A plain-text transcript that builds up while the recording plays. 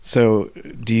So,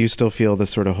 do you still feel this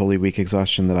sort of Holy Week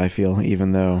exhaustion that I feel,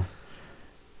 even though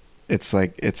it's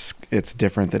like it's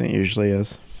different than it usually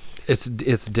is? It's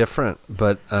different,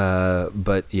 but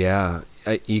yeah,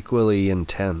 equally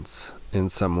intense in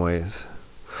some ways.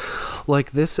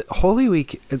 Like this Holy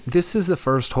Week, this is the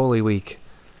first Holy Week.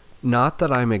 Not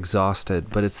that I'm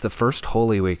exhausted, but it's the first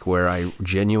Holy Week where I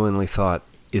genuinely thought,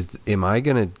 am I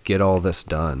gonna get all this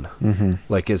done? Mm-hmm.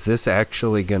 Like, is this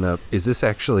actually gonna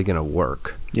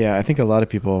work? Yeah, I think a lot of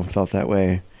people felt that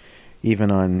way,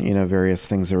 even on various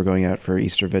things that were going out for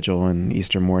Easter Vigil and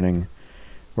Easter morning,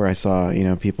 where I saw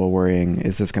people worrying,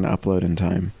 is this going to upload in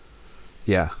time?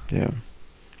 Yeah.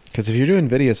 Because if you're doing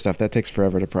video stuff, that takes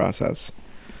forever to process.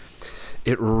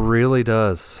 It really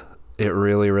does. It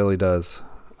really, really does.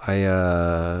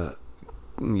 Yeah.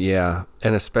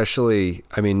 And especially,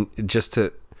 I mean, just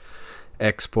to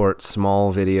export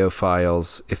small video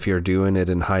files, if you're doing it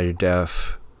in high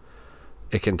def,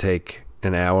 it can take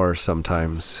an hour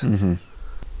sometimes. Mm-hmm.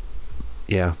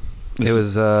 Yeah. It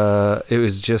was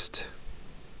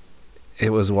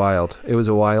wild. It was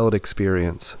a wild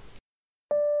experience.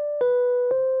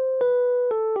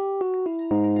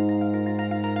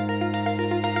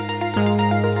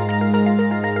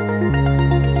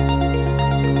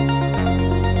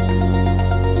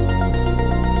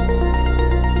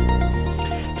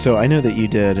 So I know that you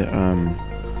did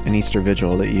an Easter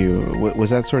Vigil that was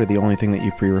that sort of the only thing that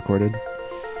you pre-recorded?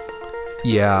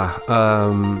 Yeah.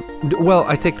 Well,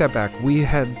 I take that back. We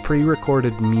had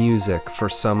pre-recorded music for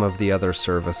some of the other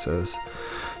services.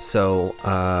 So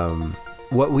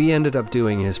what we ended up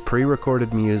doing is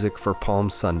pre-recorded music for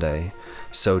Palm Sunday.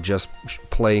 So just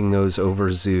playing those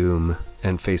over Zoom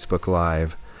and Facebook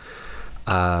Live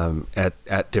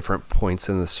at different points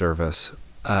in the service.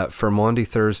 For Maundy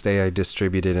Thursday, I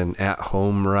distributed an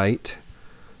at-home write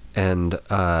and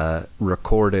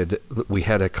recorded. We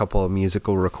had a couple of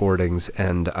musical recordings,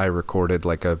 and I recorded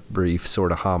like a brief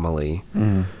sort of homily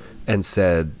and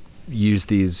said, use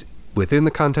these within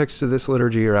the context of this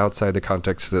liturgy or outside the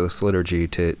context of this liturgy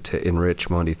to enrich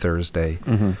Maundy Thursday.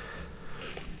 Mm-hmm.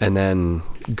 And then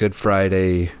Good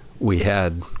Friday, we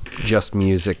had just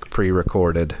music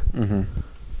pre-recorded. Mm-hmm.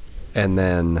 And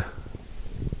then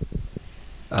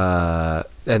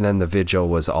the vigil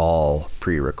was all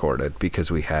pre-recorded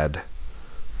because we had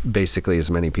basically as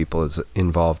many people as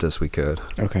involved as we could.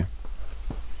 Okay.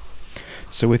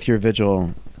 So with your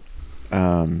vigil,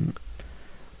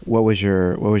 what was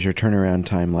your turnaround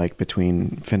time like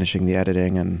between finishing the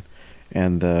editing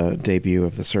and the debut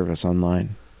of the service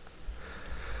online?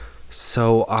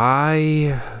 So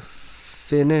I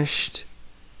finished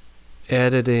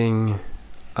editing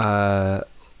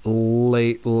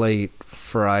late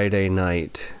Friday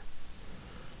night,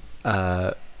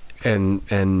 and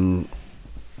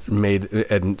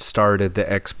started the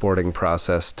exporting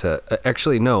process to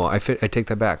actually no, I take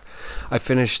that back. I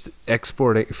finished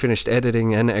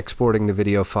editing and exporting the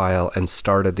video file and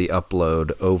started the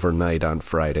upload overnight on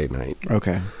Friday night.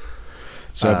 Okay.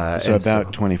 So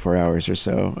about 24 hours or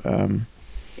so.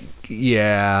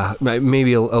 Yeah,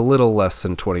 maybe a little less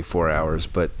than 24 hours,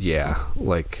 but yeah,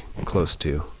 like close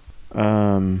to.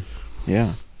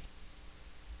 Yeah.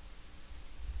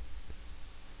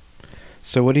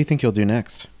 So what do you think you'll do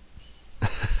next?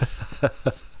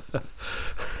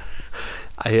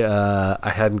 I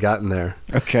hadn't gotten there.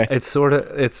 Okay. It's sort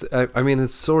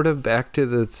of back to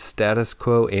the status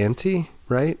quo ante,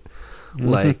 right?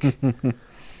 Like,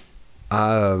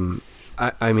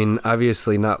 I mean,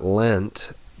 obviously not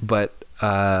Lent, but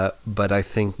I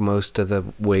think most of the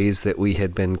ways that we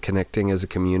had been connecting as a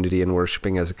community and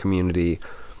worshiping as a community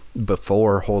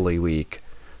before Holy Week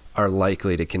are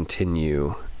likely to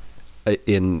continue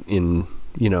in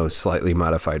slightly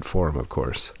modified form, of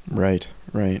course. Right.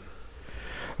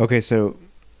 Okay, so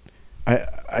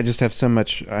I just have so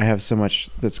much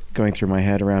that's going through my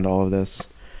head around all of this.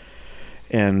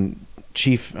 And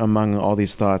chief among all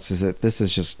these thoughts is that this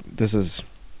is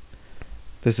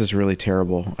really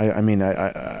terrible. I mean,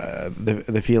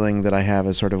 the feeling that I have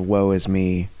is sort of woe is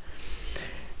me.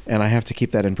 And I have to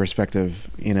keep that in perspective.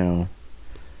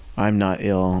 I'm not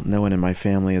ill. No one in my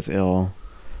family is ill.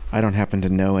 I don't happen to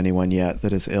know anyone yet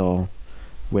that is ill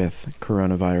with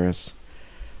coronavirus.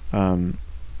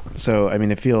 So, I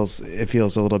mean, it feels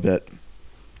a little bit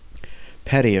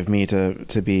petty of me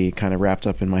to be kind of wrapped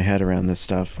up in my head around this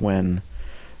stuff when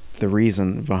the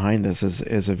reason behind this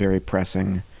is a very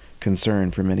pressing concern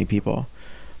for many people,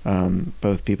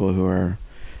 both people who are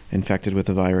infected with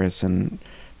the virus and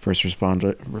first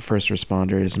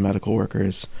responders, medical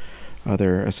workers,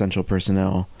 other essential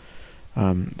personnel.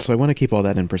 So I want to keep all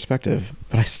that in perspective,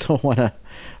 but I still want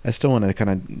to kind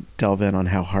of delve in on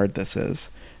how hard this is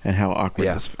and how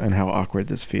awkward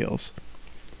this feels.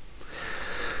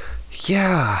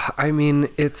 Yeah, I mean,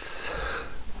 it's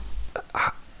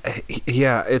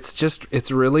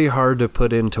really hard to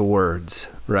put into words,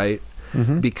 right?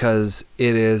 Mm-hmm. Because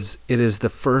it is the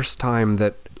first time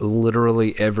that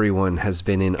literally everyone has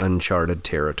been in uncharted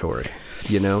territory,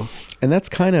 you know? And that's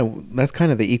kind of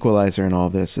the equalizer in all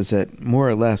this, is that more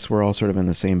or less we're all sort of in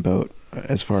the same boat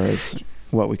as far as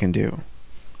what we can do.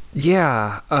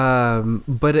 Yeah,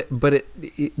 but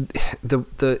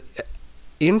the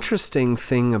interesting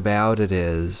thing about it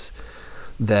is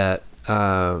that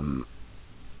while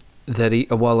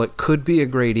it could be a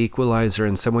great equalizer,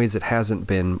 in some ways it hasn't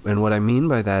been. And what I mean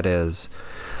by that is,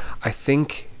 I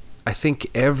think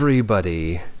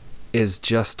everybody is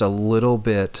just a little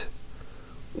bit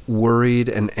worried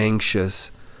and anxious.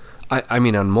 I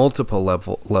mean, on multiple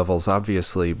levels,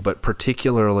 obviously, but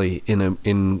particularly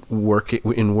in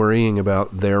worrying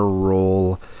about their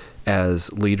role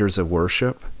as leaders of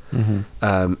worship.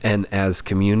 Mm-hmm. And as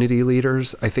community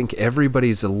leaders. I think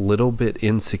everybody's a little bit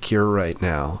insecure right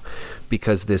now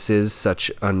because this is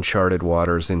such uncharted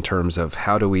waters in terms of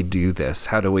how do we do this?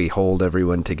 How do we hold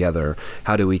everyone together?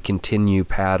 How do we continue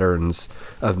patterns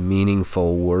of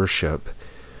meaningful worship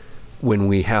when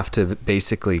we have to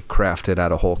basically craft it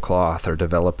out of whole cloth or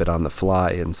develop it on the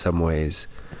fly in some ways?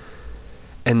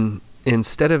 And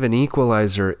instead of an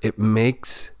equalizer, it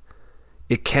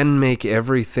can make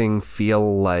everything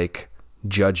feel like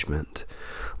judgment.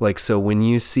 Like, so when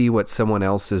you see what someone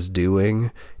else is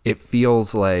doing, it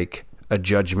feels like a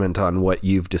judgment on what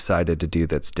you've decided to do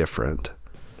that's different.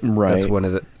 Right.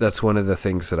 That's one of the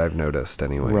things that I've noticed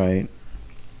anyway. Right.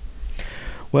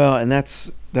 Well, and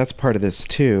that's part of this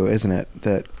too, isn't it?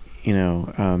 That,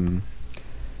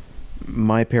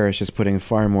 my parish is putting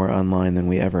far more online than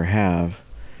we ever have,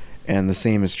 and the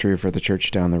same is true for the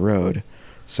church down the road.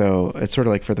 So it's sort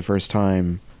of like, for the first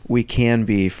time, we can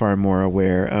be far more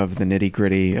aware of the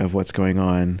nitty-gritty of what's going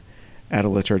on at a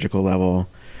liturgical level.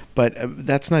 But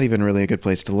that's not even really a good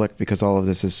place to look, because all of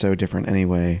this is so different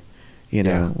anyway.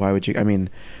 Yeah. Why would you? I mean,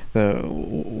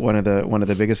 one of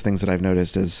the biggest things that I've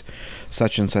noticed is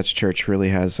such and such church really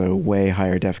has a way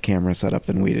higher def camera set up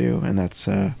than we do, and that's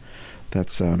well,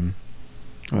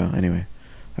 anyway,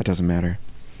 that doesn't matter.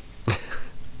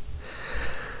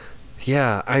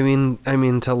 Yeah, I mean,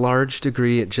 to a large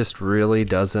degree, it just really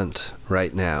doesn't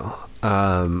right now.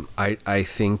 I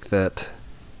think that,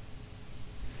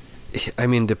 I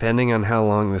mean, depending on how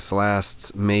long this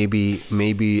lasts, maybe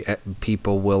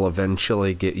people will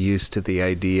eventually get used to the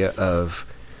idea of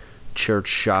church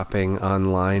shopping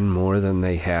online more than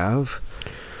they have.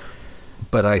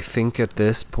 But I think at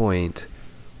this point,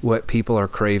 what people are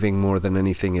craving more than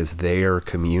anything is their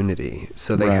community.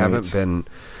 So they haven't been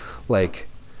like,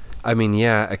 I mean,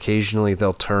 yeah, occasionally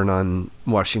they'll turn on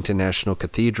Washington National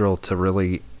Cathedral to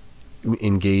really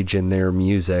engage in their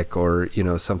music or,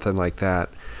 something like that,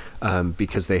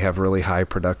 because they have really high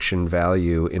production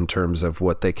value in terms of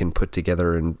what they can put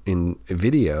together in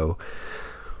video.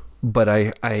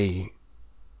 But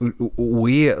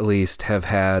we at least have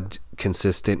had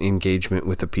consistent engagement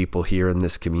with the people here in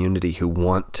this community who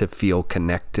want to feel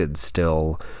connected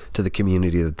still to the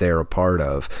community that they're a part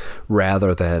of,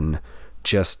 rather than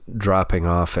just dropping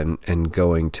off and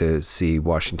going to see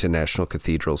Washington National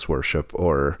Cathedral's worship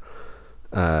or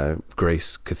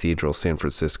Grace Cathedral San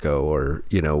Francisco, or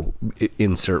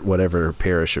insert whatever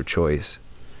parish of choice.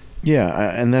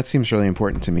 Yeah, and that seems really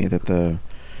important to me, that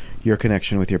your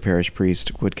connection with your parish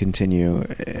priest would continue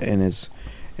in as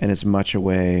much a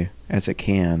way as it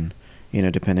can,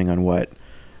 depending on what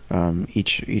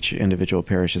each individual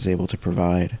parish is able to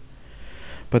provide.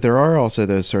 But there are also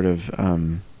those sort of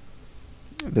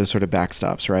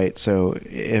backstops, right? So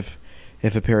if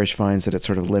a parish finds that it's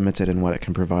sort of limited in what it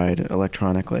can provide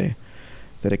electronically,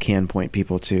 that it can point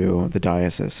people to the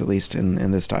diocese. At least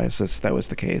in this diocese, that was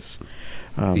the case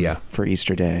for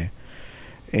Easter Day,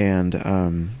 and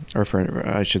or for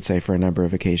a number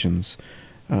of occasions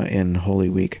in Holy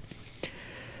Week.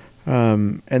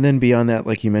 And then beyond that,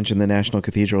 like you mentioned, the National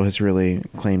Cathedral has really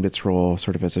claimed its role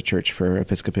sort of as a church for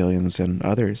Episcopalians and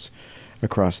others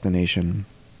across the nation.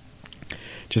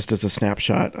 Just as a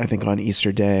snapshot, I think on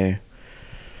Easter Day,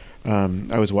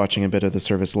 I was watching a bit of the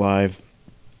service live,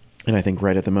 and I think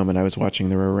right at the moment I was watching,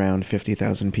 there were around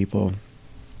 50,000 people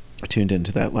tuned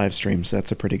into that live stream. So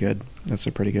that's a pretty good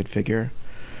figure.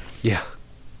 Yeah,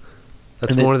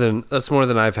 that's more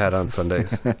than I've had on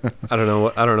Sundays. I don't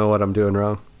know what I'm doing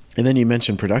wrong. And then you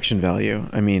mentioned production value.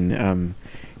 I mean,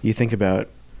 you think about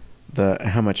the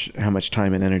how much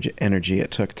time and energy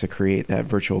it took to create that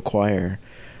virtual choir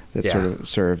that sort of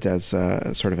served as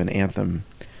sort of an anthem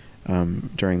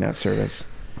during that service.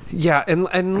 Yeah,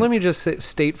 and let me just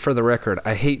state for the record,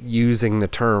 I hate using the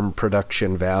term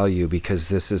production value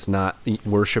because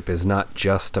worship is not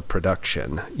just a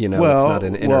production. It's not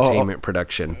an entertainment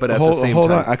production. But at the same time,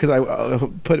 hold on, because I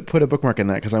put a bookmark in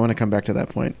that because I want to come back to that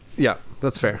point. Yeah,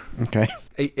 that's fair. Okay.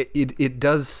 It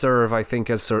does serve, I think,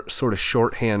 as sort of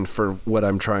shorthand for what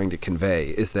I'm trying to convey,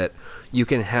 is that you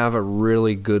can have a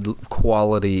really good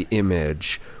quality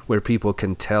image where people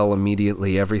can tell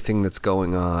immediately everything that's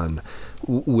going on,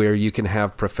 where you can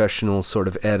have professional sort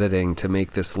of editing to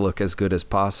make this look as good as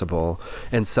possible.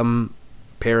 And some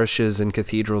parishes and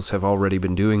cathedrals have already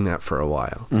been doing that for a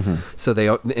while. Mm-hmm. So they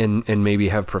and maybe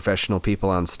have professional people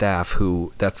on staff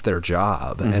who that's their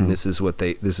job, mm-hmm. and this is what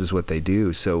they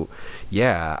do. So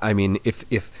yeah, I mean,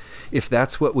 if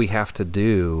that's what we have to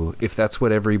do, if that's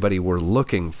what everybody were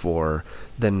looking for,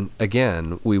 then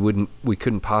again,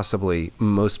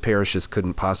 most parishes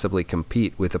couldn't possibly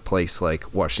compete with a place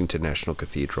like Washington National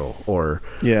Cathedral or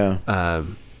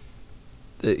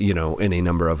any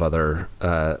number of other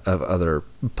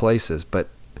places. But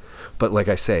like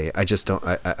I say, I just don't.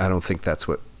 I don't think that's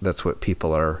what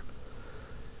people are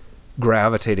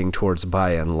gravitating towards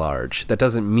by and large. That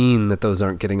doesn't mean that those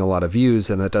aren't getting a lot of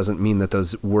views, and that doesn't mean that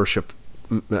those worship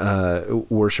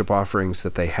offerings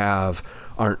that they have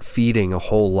aren't feeding a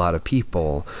whole lot of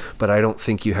people. But I don't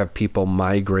think you have people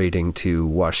migrating to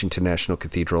Washington National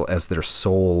Cathedral as their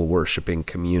sole worshiping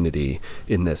community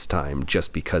in this time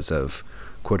just because of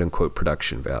quote unquote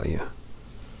production value.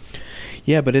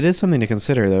 Yeah, but it is something to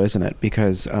consider though, isn't it?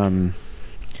 Because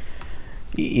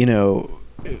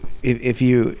if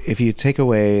you take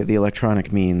away the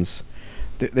electronic means,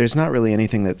 there's not really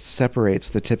anything that separates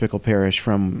the typical parish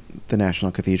from the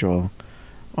National Cathedral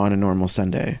on a normal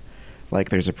Sunday. Like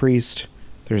there's a priest,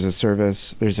 there's a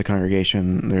service, there's a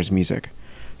congregation, there's music.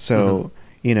 So,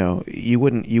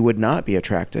 mm-hmm. You would not be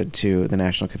attracted to the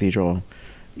National Cathedral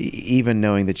even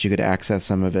knowing that you could access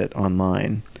some of it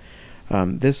online.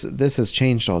 This has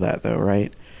changed all that though,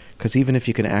 right? Because even if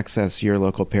you can access your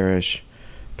local parish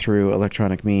through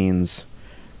electronic means,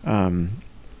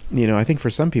 I think for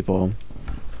some people,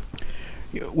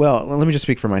 well, let me just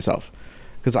speak for myself,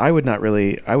 because I would not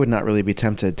really be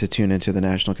tempted to tune into the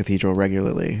National Cathedral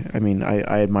regularly. I mean,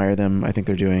 I admire them. I think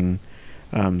they're doing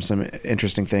some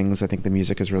interesting things. I think the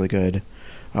music is really good.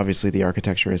 Obviously, the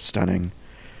architecture is stunning.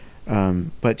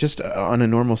 But just on a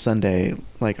normal Sunday,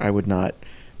 like I would not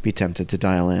be tempted to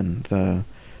dial in the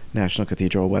National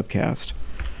Cathedral webcast.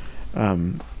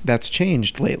 That's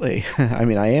changed lately. I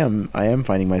mean, I am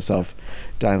finding myself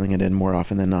dialing it in more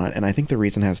often than not, and I think the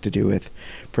reason has to do with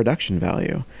production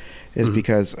value, is mm-hmm.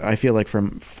 because I feel like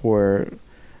for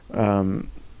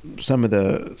some of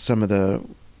the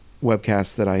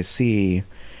webcasts that I see,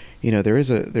 there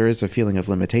is a feeling of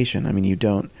limitation. I mean, you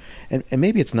don't, and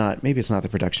maybe it's not the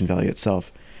production value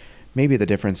itself. Maybe the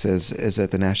difference is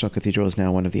that the National Cathedral is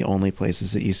now one of the only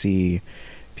places that you see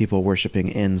people worshiping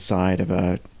inside of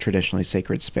a traditionally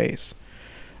sacred space.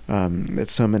 That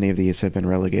so many of these have been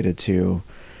relegated to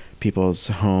people's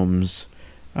homes,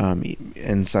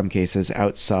 in some cases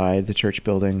outside the church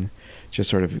building, just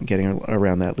sort of getting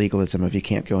around that legalism of you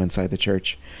can't go inside the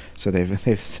church. So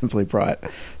they've simply brought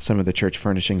some of the church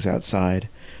furnishings outside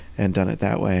and done it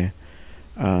that way.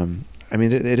 I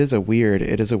mean, it is a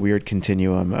weird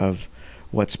continuum of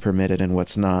what's permitted and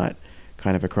what's not,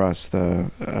 kind of across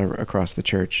the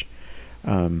church.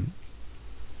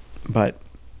 But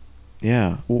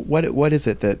yeah, what is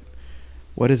it that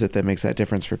makes that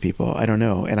difference for people? I don't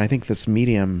know. And I think this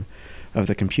medium of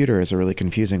the computer is a really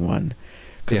confusing one,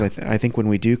 because I think when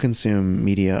we do consume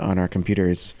media on our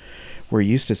computers, we're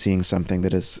used to seeing something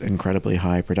that is incredibly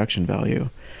high production value.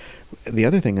 The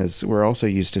other thing is we're also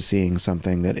used to seeing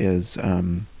something that is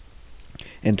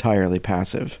entirely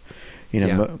passive.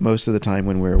 Most of the time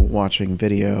when we're watching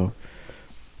video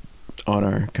on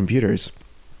our computers,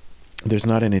 there's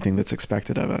not anything that's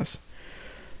expected of us.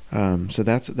 So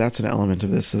that's an element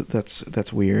of this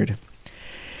that's weird.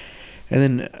 And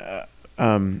then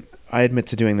I admit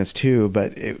to doing this too,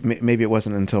 but maybe it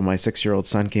wasn't until my 6-year-old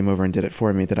son came over and did it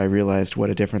for me that I realized what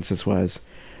a difference this was.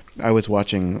 I was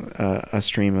watching a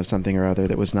stream of something or other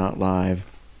that was not live,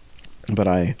 but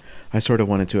I sort of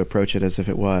wanted to approach it as if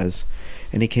it was,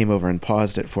 and he came over and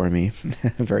paused it for me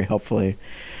very helpfully.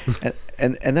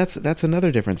 and that's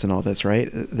another difference in all this, right?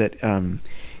 That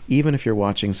even if you're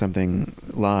watching something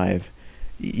live,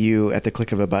 you, at the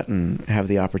click of a button, have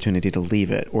the opportunity to leave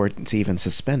it or to even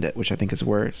suspend it, which I think is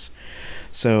worse.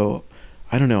 So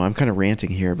I don't know. I'm kind of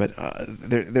ranting here, but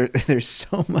there's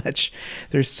so much.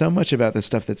 There's so much about this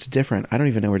stuff that's different. I don't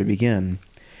even know where to begin.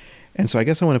 And so I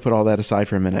guess I want to put all that aside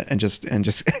for a minute and just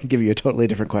give you a totally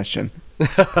different question.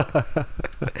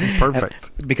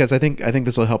 Perfect. Because I think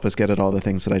this will help us get at all the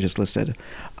things that I just listed.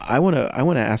 I want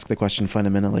to ask the question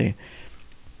fundamentally.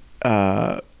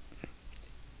 Yeah,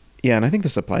 and I think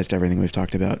this applies to everything we've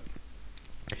talked about.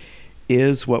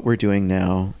 Is what we're doing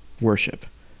now worship?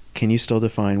 Can you still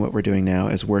define what we're doing now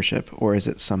as worship, or is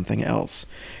it something else?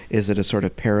 Is it a sort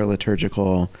of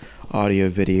paraliturgical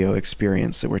audio-video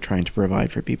experience that we're trying to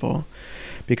provide for people?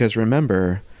 Because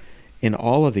remember, in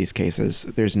all of these cases,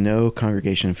 there's no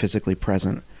congregation physically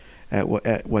present at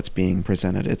what's being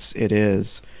presented. It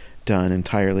is done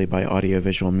entirely by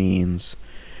audio-visual means,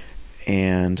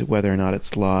 and whether or not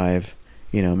it's live,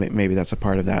 maybe that's a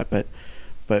part of that. But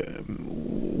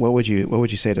what would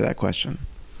you say to that question?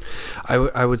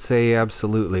 I would say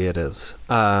absolutely it is.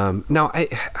 Now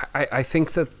I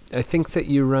think that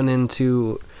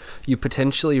you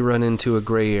potentially run into a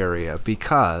gray area,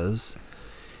 because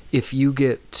if you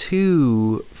get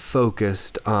too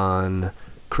focused on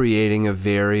creating a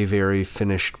very, very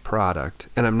finished product,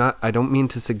 and I don't mean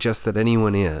to suggest that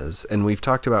anyone is, and we've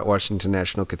talked about Washington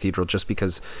National Cathedral just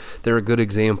because they're a good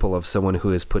example of someone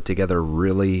who has put together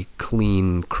really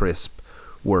clean, crisp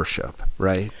worship,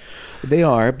 right? They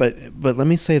are, but let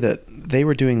me say that they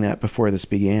were doing that before this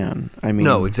began. I mean,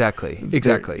 no, exactly.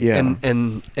 Yeah.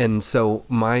 And so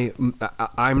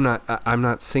I'm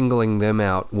not singling them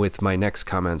out with my next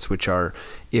comments, which are,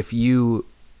 if you,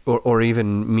 or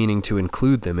even meaning to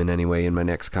include them in any way in my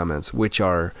next comments, which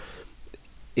are,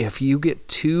 if you get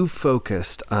too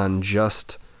focused on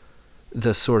just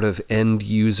the sort of end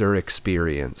user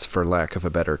experience, for lack of a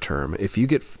better term, if you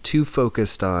get too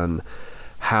focused on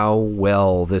how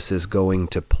well this is going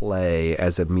to play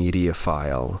as a media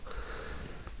file,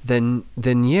 then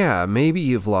yeah, maybe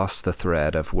you've lost the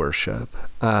thread of worship.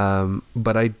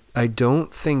 But I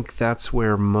don't think that's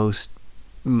where most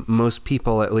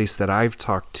people, at least that I've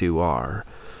talked to, are.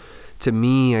 To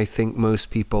me, I think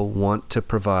most people want to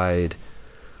provide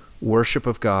worship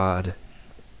of God,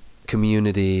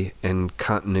 community, and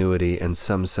continuity, and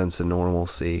some sense of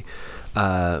normalcy.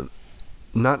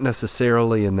 Not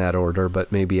necessarily in that order,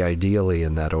 but maybe ideally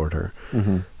in that order.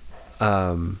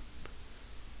 Mm-hmm.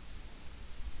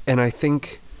 And I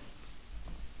think,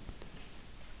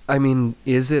 I mean,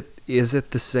 is it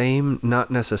the same? Not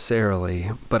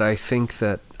necessarily, but I think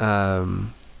that,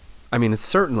 it's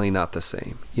certainly not the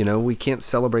same. We can't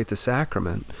celebrate the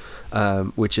sacrament,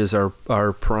 which is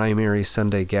our primary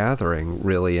Sunday gathering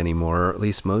really anymore, or at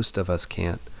least most of us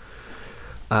can't.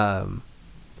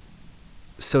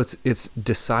 So it's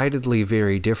decidedly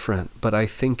very different, but I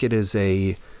think it is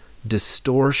a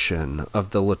distortion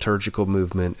of the liturgical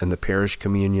movement and the parish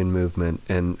communion movement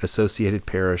and associated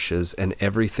parishes and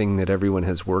everything that everyone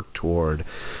has worked toward,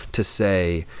 to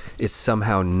say it's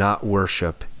somehow not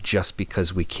worship just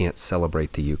because we can't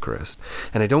celebrate the Eucharist.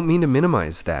 And I don't mean to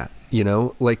minimize that,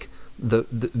 like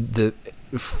the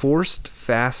forced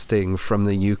fasting from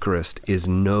the Eucharist is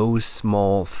no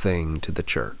small thing to the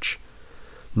church.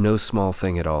 No small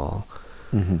thing at all.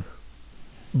 Mm-hmm.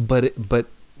 But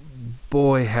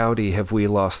boy, howdy, have we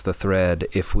lost the thread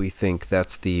if we think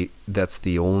that's the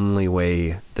only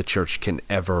way the church can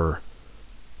ever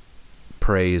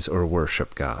praise or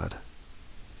worship God.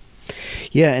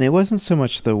 Yeah, and it wasn't so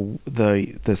much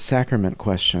the sacrament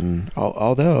question,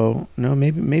 although no,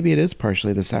 maybe it is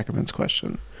partially the sacraments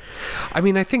question. I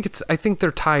mean, I think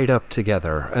they're tied up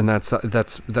together, and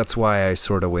that's why I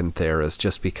sort of went there, is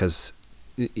just because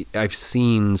I've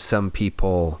seen some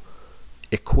people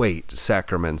equate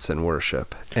sacraments and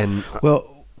worship, and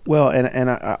well, and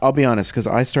I'll be honest, because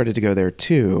I started to go there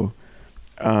too,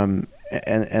 and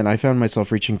I found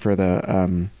myself reaching for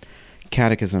the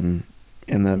catechism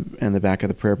in the back of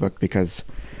the prayer book, because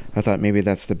I thought maybe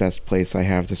that's the best place I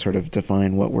have to sort of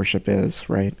define what worship is,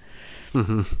 right?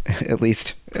 Mm-hmm. At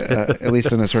least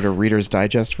in a sort of Reader's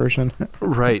Digest version.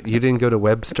 Right. You didn't go to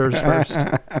Webster's first?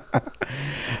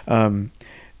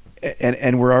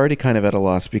 And we're already kind of at a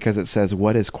loss, because it says,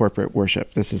 what is corporate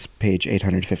worship? This is page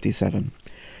 857.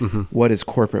 Mm-hmm. What is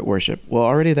corporate worship? Well,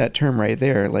 already that term right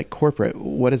there, like corporate,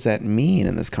 what does that mean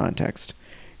in this context?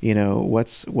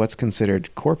 What's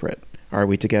considered corporate? Are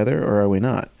we together or are we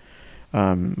not?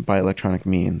 By electronic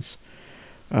means.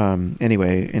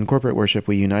 Anyway, in corporate worship,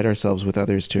 we unite ourselves with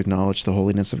others to acknowledge the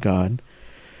holiness of God,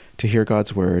 to hear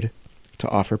God's word, to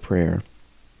offer prayer,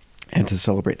 and to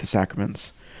celebrate the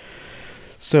sacraments.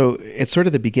 So it's sort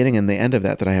of the beginning and the end of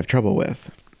that I have trouble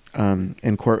with.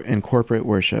 In corporate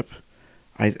worship,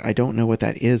 I don't know what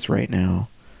that is right now.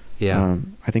 Yeah.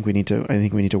 I think we need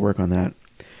to work on that.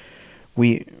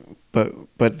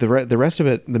 But the rest of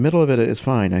it, the middle of it is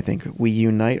fine. I think we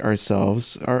unite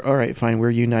ourselves. All right, fine.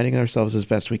 We're uniting ourselves as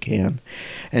best we can,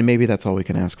 and maybe that's all we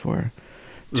can ask for.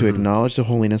 To acknowledge the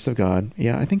holiness of God.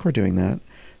 Yeah, I think we're doing that.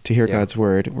 To hear God's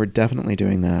word, we're definitely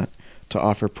doing that. To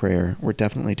offer prayer, we're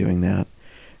definitely doing that.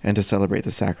 And to celebrate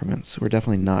the sacraments, we're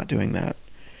definitely not doing that.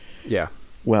 Yeah.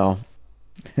 Well,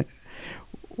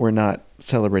 we're not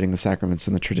celebrating the sacraments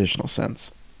in the traditional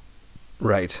sense.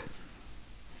 Right.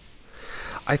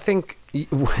 I think,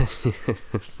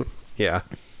 yeah,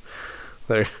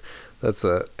 that's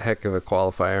a heck of a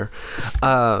qualifier.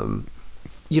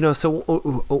 So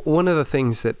one of the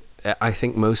things that I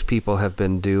think most people have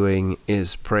been doing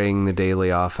is praying the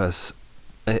daily office,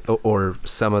 or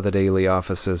some of the daily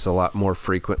offices, a lot more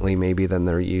frequently maybe than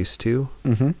they're used to.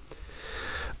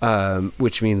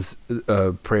 Which means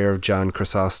prayer of John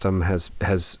Chrysostom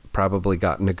has probably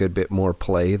gotten a good bit more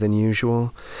play than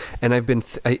usual. And I've been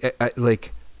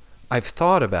I've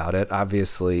thought about it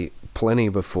obviously plenty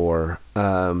before,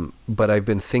 but I've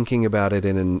been thinking about it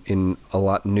in a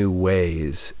lot new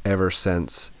ways ever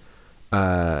since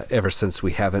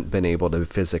we haven't been able to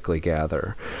physically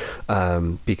gather,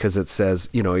 because it says,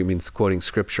 it's quoting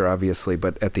scripture obviously,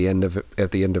 but at the end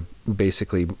of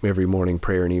basically every morning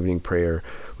prayer and evening prayer,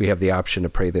 we have the option to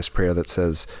pray this prayer that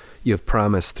says, "You have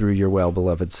promised through your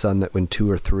well-beloved Son that when 2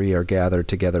 or 3 are gathered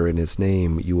together in his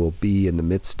name, you will be in the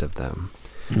midst of them."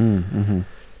 Mm-hmm.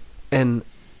 And,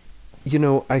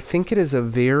 I think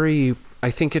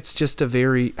it's just a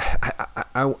very,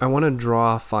 I want to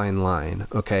draw a fine line,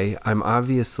 okay? I'm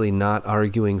obviously not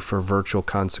arguing for virtual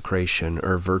consecration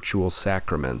or virtual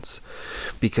sacraments,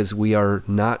 because we are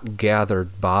not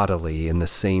gathered bodily in the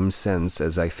same sense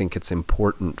as I think it's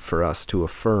important for us to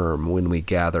affirm when we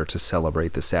gather to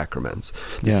celebrate the sacraments.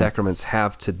 The sacraments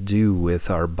have to do with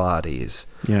our bodies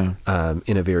in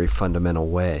a very fundamental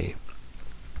way.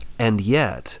 And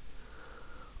yet,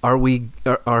 are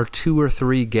 2 or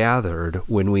 3 gathered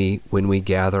when we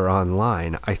gather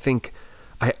online? I think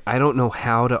I don't know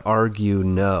how to argue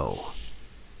no.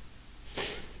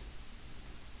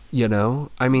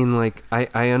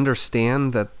 I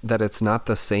understand that it's not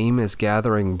the same as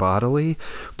gathering bodily,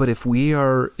 but if we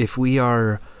are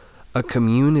a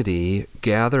community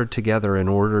gathered together in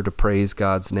order to praise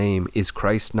God's name, is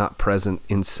Christ not present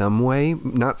in some way?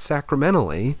 Not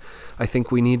sacramentally. I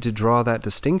think we need to draw that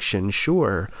distinction,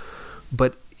 sure.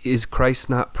 But is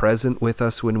Christ not present with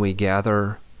us when we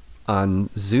gather on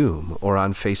Zoom or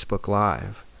on Facebook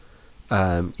Live,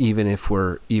 even if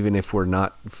we're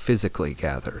not physically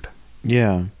gathered?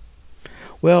 Yeah.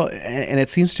 Well, and it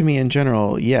seems to me in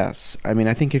general, yes. I mean,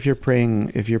 I think if you're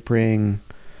praying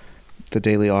the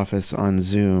daily office on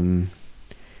Zoom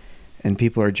and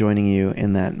people are joining you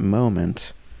in that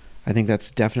moment, I think that's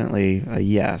definitely a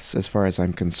yes as far as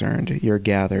I'm concerned. You're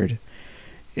gathered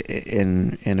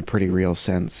in a pretty real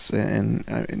sense,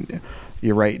 and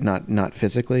you're right, not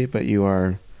physically, but you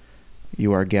are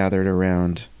gathered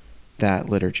around that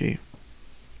liturgy.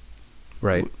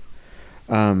 Right.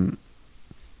 So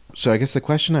I guess the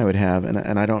question I would have, and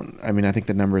I think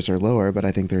the numbers are lower, but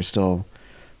I think there's still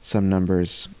some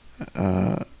numbers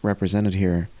represented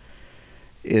here,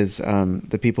 is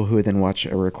the people who would then watch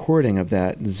a recording of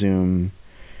that Zoom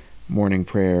morning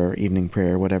prayer, evening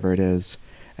prayer, whatever it is,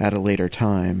 at a later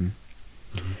time.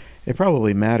 Mm-hmm. It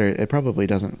probably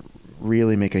doesn't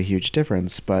really make a huge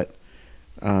difference, but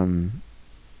but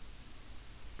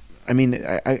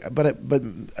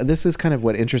this is kind of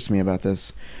what interests me about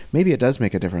this. Maybe it does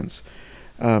make a difference.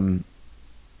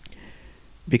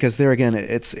 Because there again,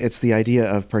 it's the idea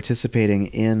of participating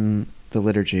in the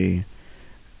liturgy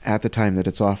at the time that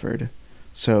it's offered.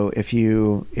 So if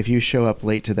you show up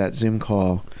late to that Zoom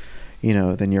call,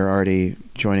 then you're already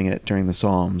joining it during the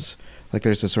Psalms. Like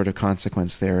there's a sort of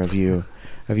consequence there of you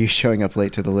showing up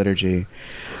late to the liturgy.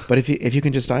 But if you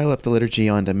can just dial up the liturgy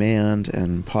on demand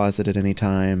and pause it at any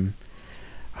time,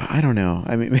 I don't know.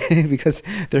 I mean, because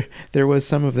there was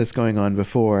some of this going on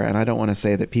before, and I don't want to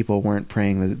say that people weren't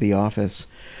praying the office,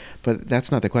 but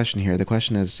that's not the question here. The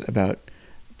question is about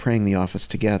praying the office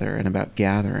together and about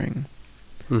gathering.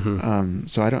 Mm-hmm.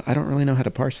 So I don't really know how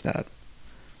to parse that.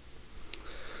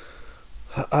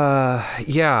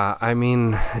 Yeah. I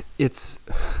mean, it's.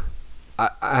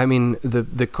 I mean,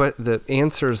 the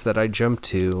answers that I jump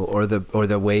to, or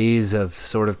the ways of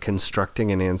sort of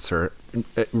constructing an answer,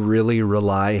 really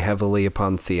rely heavily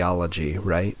upon theology,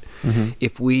 right? Mm-hmm.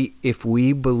 If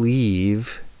we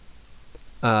believe,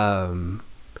 again,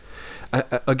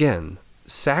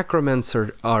 sacraments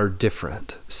are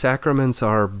different. Sacraments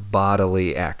are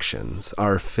bodily actions,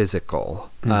 are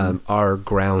physical, are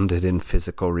grounded in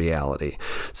physical reality.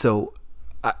 So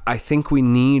I think we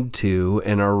need to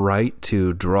and are right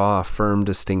to draw a firm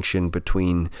distinction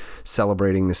between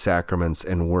celebrating the sacraments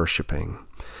and worshiping.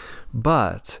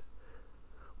 But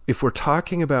if we're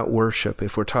talking about worship,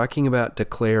 if we're talking about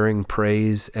declaring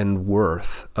praise and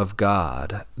worth of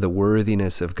God, the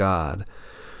worthiness of God,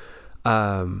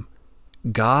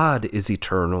 God is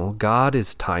eternal. God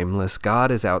is timeless.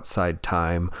 God is outside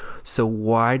time. So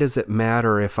why does it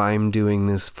matter if I'm doing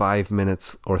this 5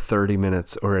 minutes or 30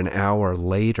 minutes or an hour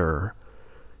later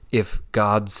if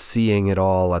God's seeing it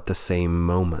all at the same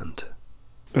moment?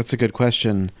 That's a good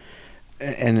question.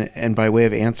 And by way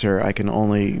of answer, I can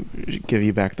only give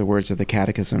you back the words of the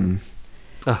Catechism.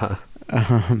 That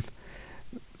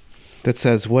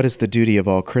says, "What is the duty of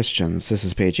all Christians?" This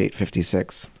is page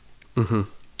 856. Mm-hmm.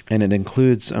 And it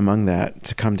includes among that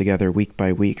to come together week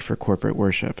by week for corporate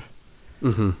worship.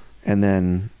 Mm-hmm. And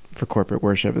then for corporate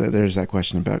worship, there's that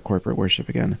question about corporate worship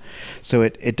again. So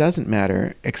it doesn't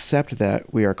matter except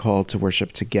that we are called to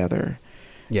worship together.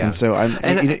 Yeah. And so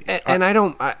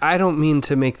I don't mean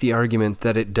to make the argument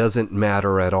that it doesn't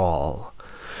matter at all.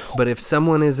 But if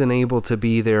someone isn't able to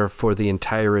be there for the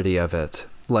entirety of it,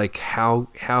 like how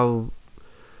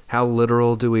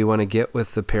literal do we want to get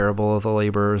with the parable of the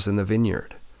laborers in the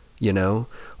vineyard? You know,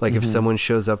 like if someone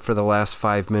shows up for the last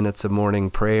 5 minutes of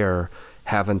morning prayer,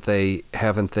 haven't they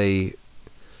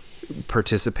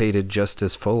participated just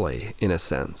as fully in a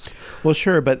sense? Well,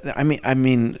 sure, but I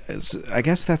mean, I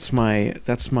guess that's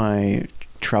my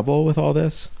trouble with all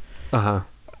this.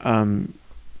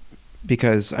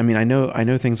 Because I mean, I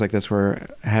know things like this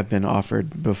have been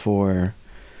offered before,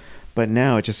 but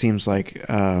now it just seems like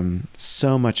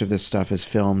so much of this stuff is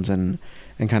filmed and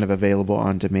kind of available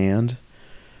on demand.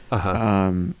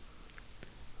 I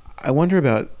wonder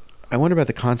about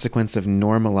the consequence of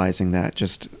normalizing that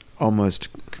just almost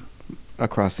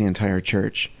across the entire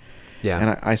church. Yeah.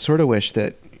 And I sort of wish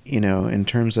that, in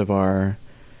terms of our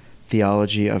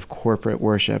theology of corporate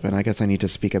worship, and I guess I need to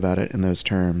speak about it in those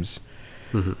terms.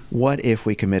 Mm-hmm. What if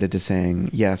we committed to saying,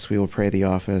 yes, we will pray the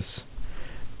office,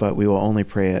 but we will only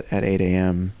pray it at 8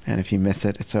 a.m. and if you miss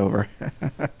it, it's over.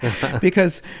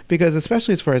 because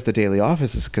especially as far as the daily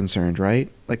office is concerned, right?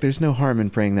 Like there's no harm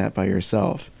in praying that by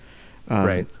yourself.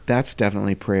 Right. That's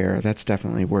definitely prayer. That's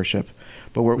definitely worship.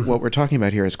 But what we're talking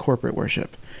about here is corporate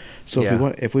worship. So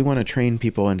if we want to train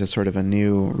people into sort of a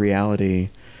new reality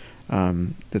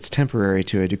that's temporary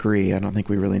to a degree, I don't think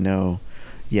we really know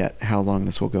yet how long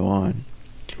this will go on.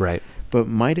 Right. But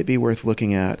might it be worth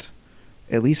looking at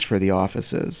least for the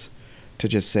offices, to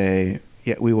just say,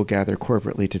 yeah, we will gather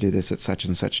corporately to do this at such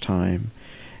and such time,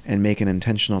 and make an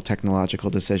intentional technological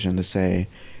decision to say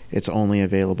it's only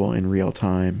available in real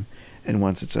time, and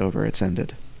once it's over, it's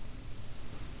ended.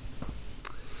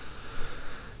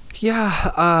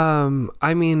 Yeah,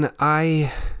 I mean,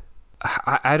 I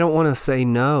don't want to say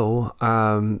no.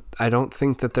 I don't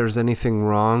think that there's anything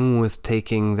wrong with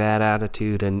taking that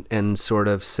attitude and sort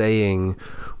of saying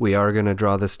we are going to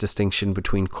draw this distinction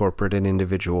between corporate and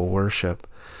individual worship.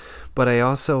 But I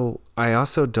also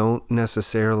don't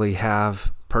necessarily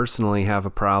personally have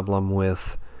a problem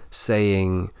with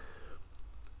saying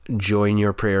join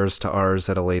your prayers to ours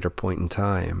at a later point in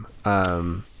time.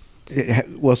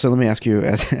 Well, so let me ask you,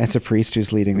 as a priest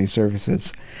who's leading these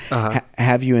services,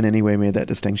 have you in any way made that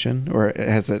distinction, or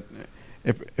has it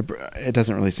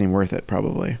doesn't really seem worth it,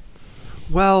 probably?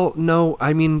 Well, no,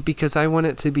 I mean, because I want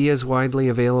it to be as widely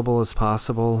available as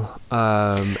possible.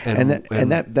 And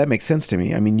that makes sense to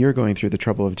me. I mean, you're going through the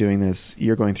trouble of doing this.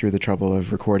 You're going through the trouble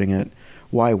of recording it.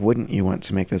 Why wouldn't you want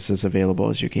to make this as available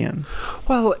as you can?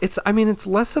 Well, it's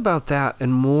less about that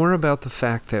and more about the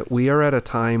fact that we are at a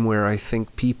time where I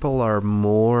think people are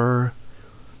more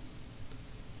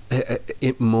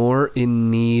in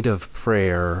need of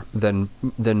prayer than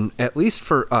at least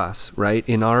for us, right?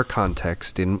 In our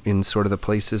context, in sort of the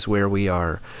places where we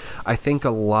are. I think a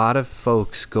lot of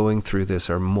folks going through this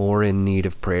are more in need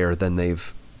of prayer than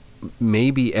they've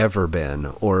maybe ever been,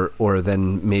 or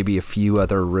than maybe a few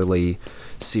other really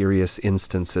serious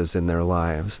instances in their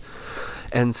lives.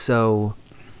 And so,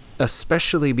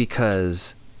 especially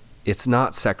because it's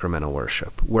not sacramental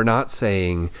worship, we're not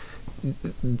saying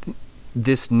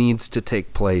this needs to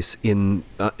take place in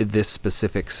this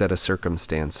specific set of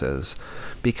circumstances.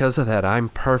 Because of that, I'm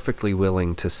perfectly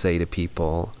willing to say to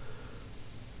people,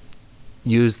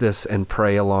 use this and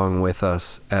pray along with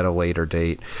us at a later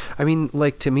date. I mean,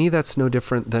 like, to me, that's no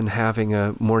different than having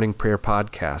a morning prayer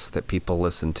podcast that people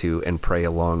listen to and pray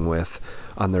along with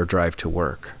on their drive to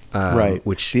work. Right.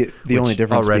 which The only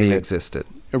difference already being that, existed.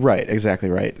 Right, exactly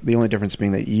right. The only difference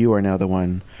being that you are now the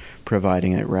one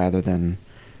providing it rather than,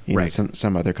 you know, Right.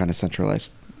 some other kind of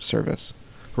centralized service.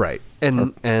 Right.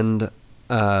 And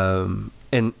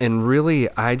really,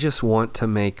 I just want to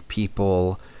make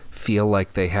people feel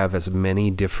like they have as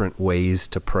many different ways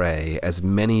to pray, as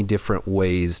many different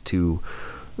ways to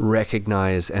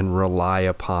recognize and rely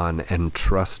upon and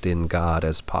trust in God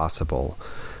as possible.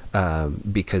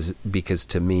 Because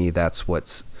to me, that's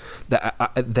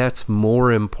that's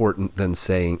more important than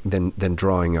than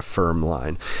drawing a firm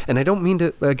line. And I don't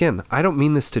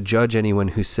mean this to judge anyone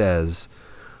who says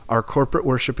our corporate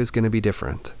worship is going to be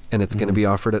different and it's going to be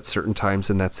offered at certain times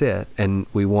and that's it. And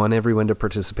we want everyone to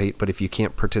participate, but if you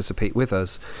can't participate with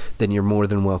us, then you're more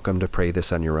than welcome to pray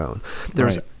this on your own.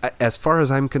 There's, as far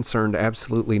as I'm concerned,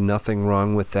 absolutely nothing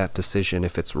wrong with that decision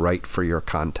if it's right for your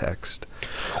context.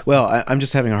 Well, I'm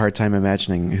just having a hard time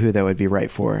imagining who that would be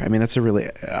right for. I mean, that's a really,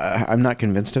 I'm not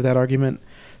convinced of that argument.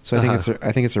 So I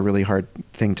think it's a really hard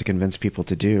thing to convince people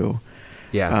to do.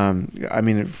 Yeah. I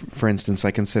mean, for instance,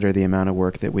 I consider the amount of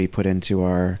work that we put into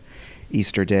our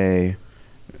Easter Day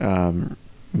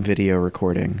video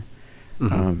recording.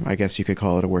 I guess you could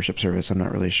call it a worship service. I'm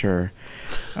not really sure.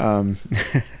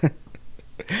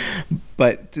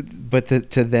 But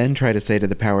to then try to say to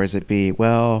the powers that be,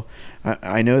 well,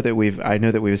 I know that we've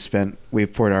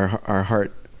poured our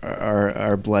heart,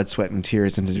 our blood, sweat, and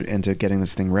tears into getting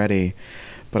this thing ready.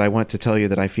 But I want to tell you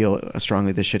that I feel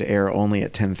strongly this should air only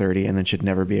at 10:30 and then should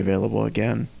never be available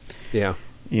again. Yeah.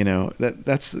 You know,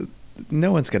 that's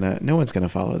no one's gonna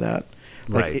follow that.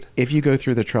 Like, right. If you go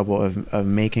through the trouble of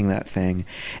making that thing,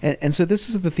 and so this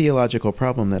is the theological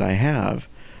problem that I have.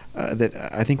 That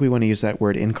I think we want to use that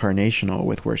word incarnational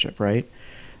with worship, right?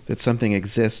 That something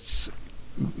exists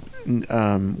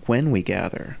when we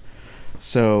gather.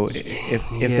 So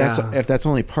if that's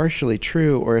only partially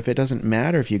true, or if it doesn't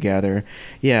matter if you gather,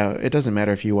 it doesn't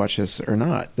matter if you watch this or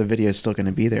not. The video is still going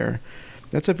to be there.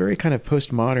 That's a very kind of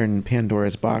postmodern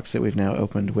Pandora's box that we've now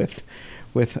opened with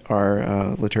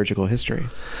our liturgical history.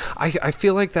 I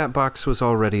feel like that box was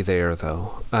already there,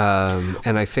 though,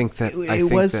 and I think that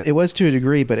it was to a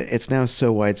degree, but it's now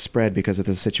so widespread because of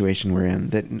the situation we're in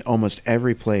that almost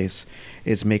every place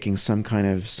is making some kind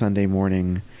of Sunday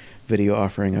morning video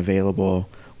offering available,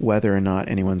 whether or not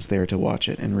anyone's there to watch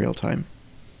it in real time.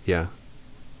 Yeah.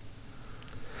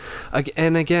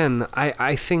 And again,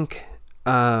 I think,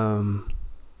 to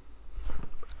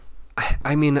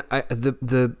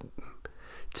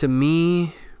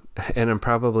me, and I'm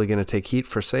probably going to take heat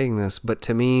for saying this, but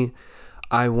to me,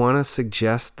 I want to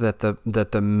suggest that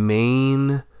the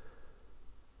main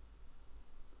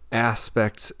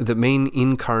aspects, the main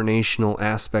incarnational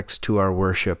aspects to our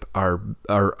worship are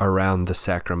around the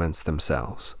sacraments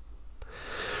themselves.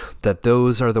 That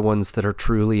those are the ones that are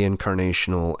truly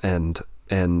incarnational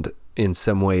and in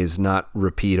some ways not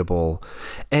repeatable.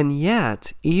 And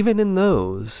yet, even in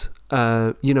those,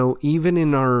 even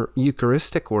in our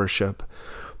Eucharistic worship,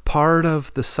 part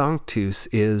of the Sanctus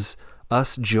is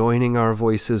us joining our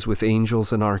voices with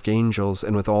angels and archangels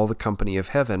and with all the company of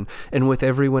heaven and with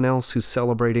everyone else who's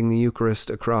celebrating the Eucharist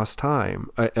across time,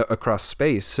 across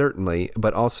space, certainly,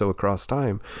 but also across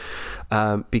time.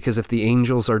 Because if the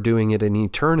angels are doing it in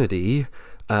eternity,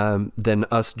 then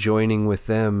us joining with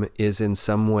them is in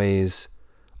some ways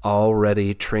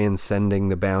already transcending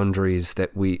the boundaries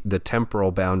the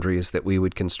temporal boundaries that we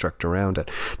would construct around it.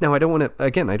 Now, I don't want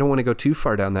to go too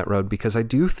far down that road, because I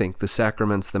do think the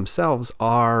sacraments themselves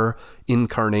are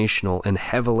incarnational, and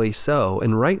heavily so,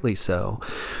 and rightly so.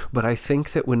 But I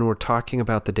think that when we're talking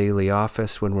about the daily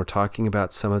office, when we're talking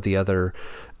about some of the other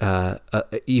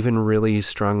even really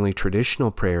strongly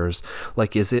traditional prayers,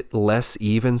 like, is it less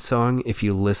evensong if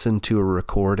you listen to a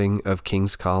recording of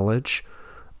King's College?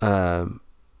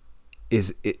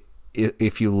 Is it,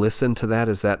 if you listen to that,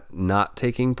 is that not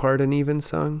taking part in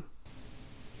evensong?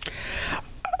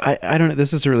 I don't know.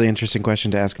 This is a really interesting question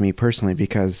to ask me personally,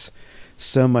 because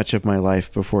so much of my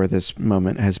life before this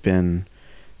moment has been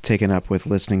taken up with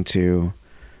listening to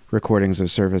recordings of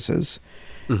services.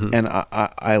 Mm-hmm. And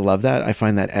I love that. I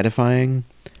find that edifying.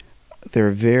 There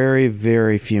are very,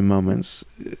 very few moments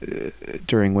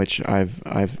during which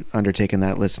I've undertaken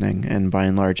that listening, and by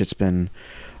and large, it's been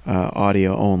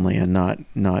audio only and not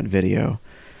video.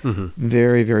 Mm-hmm.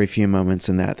 Very, very few moments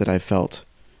in that I've felt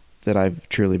that I've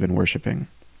truly been worshiping.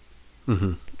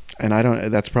 Mm-hmm.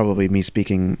 And that's probably me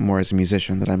speaking more as a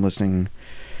musician, that I'm listening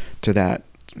to that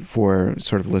for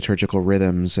sort of liturgical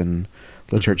rhythms and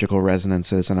liturgical mm-hmm.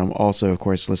 resonances. And I'm also, of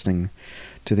course, listening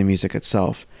to the music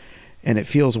itself. And it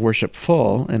feels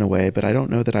worshipful in a way, but I don't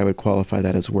know that I would qualify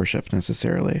that as worship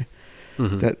necessarily.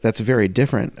 That's very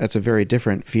different. That's a very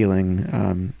different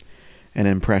feeling and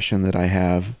impression that I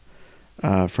have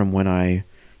from when I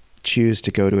choose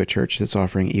to go to a church that's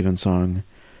offering evensong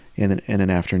in an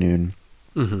afternoon.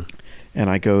 Mm-hmm. And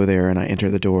I go there and I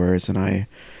enter the doors and I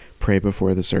pray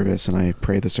before the service and I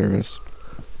pray the service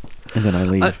and then I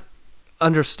leave.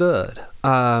 Understood.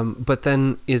 But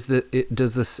then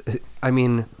I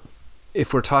mean,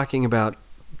 if we're talking about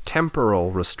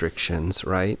temporal restrictions,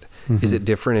 right? Mm-hmm. Is it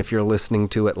different if you're listening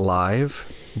to it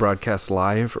live, broadcast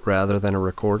live, rather than a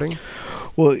recording?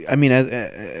 Well, I mean,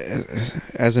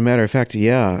 as a matter of fact,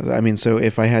 yeah. I mean, so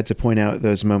if I had to point out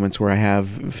those moments where I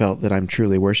have felt that I'm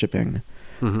truly worshiping,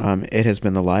 it has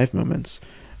been the live moments.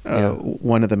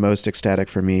 One of the most ecstatic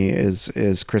for me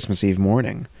is Christmas Eve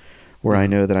morning, where I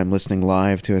know that I'm listening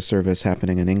live to a service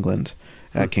happening in England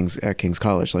at King's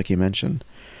College, like you mentioned.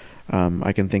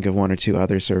 I can think of one or two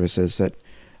other services that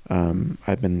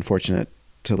I've been fortunate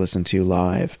to listen to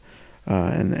live,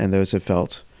 and those have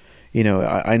felt,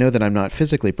 I know that I'm not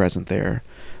physically present there,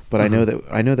 but I know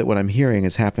that what I'm hearing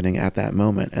is happening at that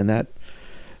moment, and that.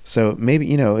 So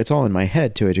maybe, it's all in my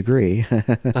head to a degree.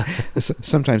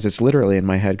 Sometimes it's literally in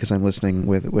my head because I'm listening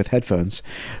with headphones,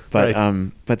 but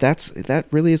right. But that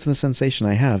really is the sensation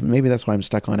I have. Maybe that's why I'm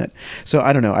stuck on it. So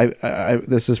I don't know. I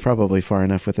this is probably far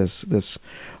enough with this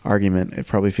argument. It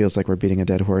probably feels like we're beating a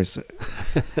dead horse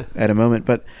at a moment,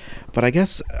 but I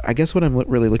guess what I'm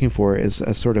really looking for is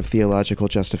a sort of theological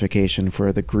justification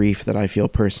for the grief that I feel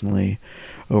personally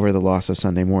over the loss of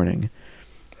Sunday morning.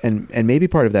 And maybe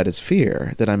part of that is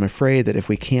fear, that I'm afraid that if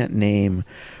we can't name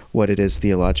what it is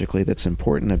theologically that's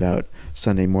important about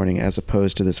Sunday morning as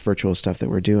opposed to this virtual stuff that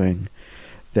we're doing,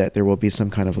 that there will be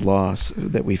some kind of loss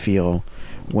that we feel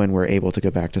when we're able to go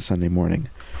back to Sunday morning.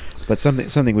 But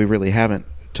something we really haven't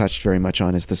touched very much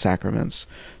on is the sacraments.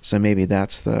 So maybe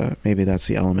that's the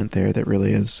element there that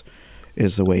really is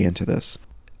the way into this.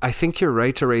 I think you're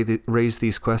right to raise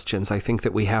these questions. I think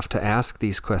that we have to ask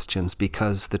these questions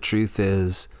because the truth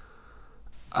is,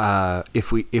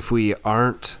 if we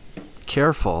aren't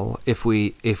careful, if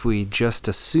we just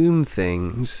assume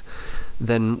things,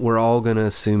 then we're all going to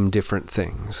assume different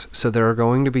things. So there are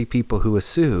going to be people who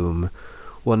assume,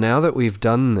 well, now that we've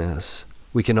done this,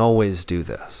 we can always do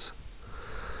this.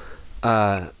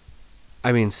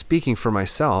 I mean, speaking for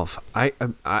myself, I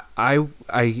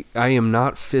am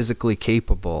not physically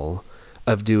capable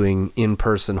of doing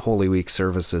in-person Holy Week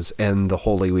services and the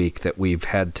Holy Week that we've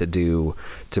had to do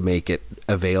to make it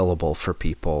available for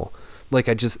people. Like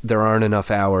there aren't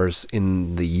enough hours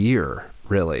in the year,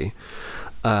 really.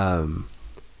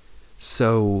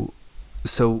 So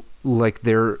like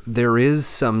there is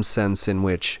some sense in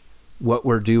which what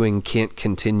we're doing can't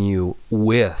continue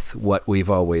with what we've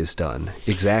always done.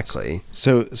 Exactly.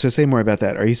 So say more about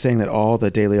that. Are you saying that all the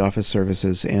daily office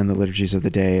services and the liturgies of the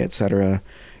day, etc.,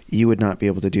 you would not be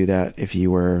able to do that if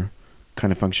you were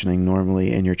kind of functioning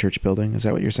normally in your church building? Is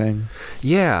that what you're saying?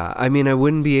 Yeah. I mean, I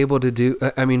wouldn't be able to do,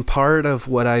 part of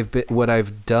what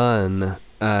I've done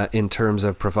in terms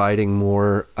of providing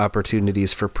more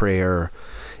opportunities for prayer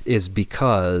is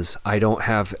because I don't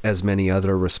have as many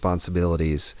other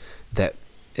responsibilities that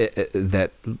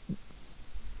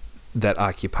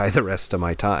occupy the rest of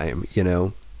my time.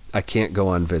 I can't go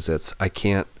on visits. I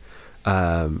can't,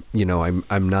 I'm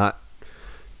not,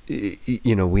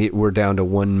 we're down to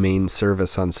one main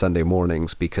service on Sunday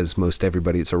mornings because most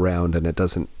everybody's around, and it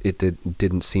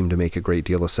didn't seem to make a great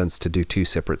deal of sense to do two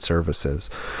separate services.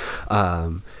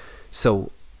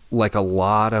 So like a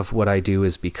lot of what I do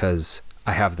is because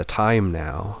I have the time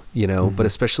now, but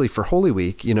especially for Holy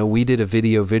Week, we did a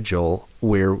video vigil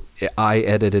where I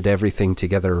edited everything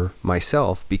together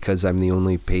myself because I'm the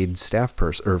only paid staff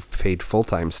person or paid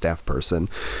full-time staff person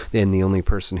and the only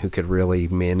person who could really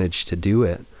manage to do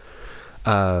it.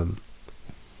 And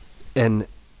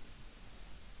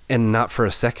not for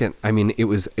a second, I mean, it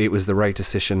was the right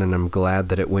decision, and I'm glad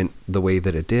that it went the way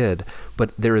that it did,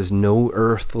 but there is no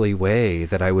earthly way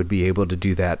that I would be able to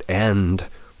do that and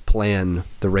plan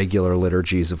the regular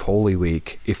liturgies of Holy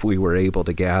Week if we were able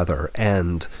to gather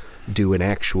and do an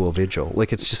actual vigil.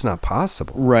 Like, it's just not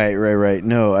possible. Right.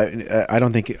 No, I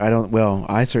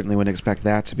certainly wouldn't expect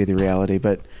that to be the reality,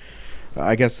 but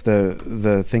I guess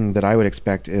the thing that I would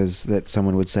expect is that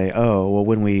someone would say, oh, well,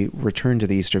 when we return to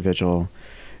the Easter Vigil,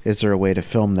 is there a way to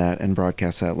film that and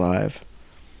broadcast that live?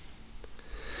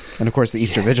 And of course, the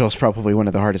Easter Vigil is probably one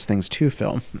of the hardest things to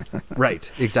film.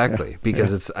 Right, exactly.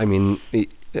 Because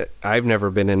I've never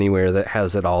been anywhere that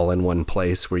has it all in one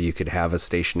place where you could have a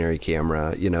stationary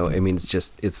camera.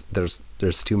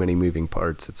 There's too many moving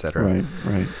parts, etc.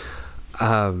 Right.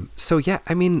 So yeah,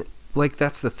 like,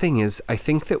 that's the thing, is I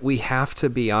think that we have to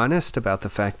be honest about the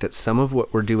fact that some of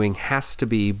what we're doing has to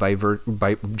be, by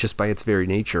its very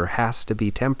nature, has to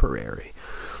be temporary.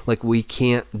 Like, we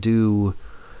can't do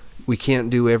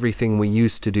everything we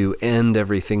used to do and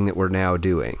everything that we're now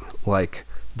doing. Like,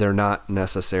 they're not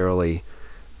necessarily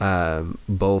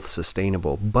both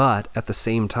sustainable. But at the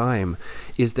same time,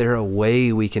 is there a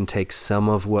way we can take some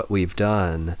of what we've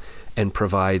done and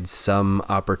provide some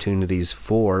opportunities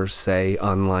for, say,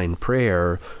 online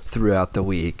prayer throughout the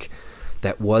week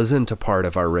that wasn't a part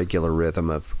of our regular rhythm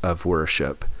of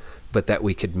worship, but that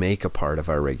we could make a part of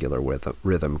our regular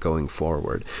rhythm going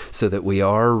forward, so that we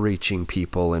are reaching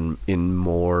people in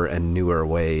more and newer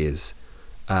ways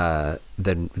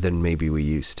than maybe we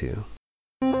used to.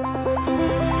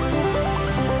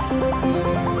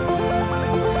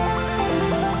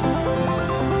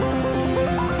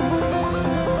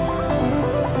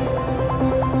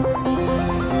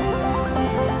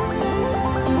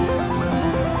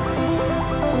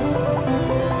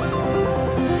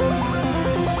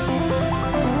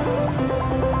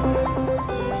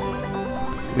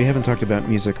 We haven't talked about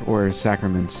music or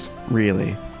sacraments,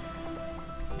 really.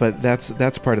 But that's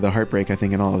part of the heartbreak, I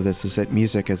think, in all of this, is that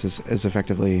music is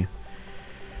effectively...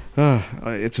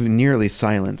 it's nearly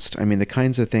silenced. I mean, the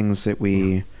kinds of things that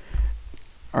we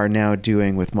are now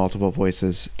doing with multiple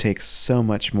voices takes so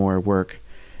much more work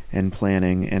and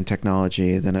planning and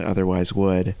technology than it otherwise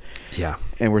would. Yeah.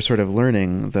 And we're sort of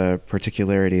learning the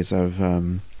particularities of...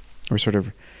 we're sort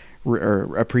of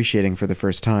appreciating for the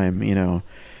first time,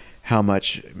 how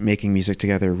much making music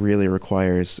together really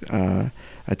requires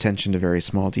attention to very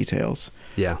small details.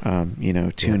 Yeah.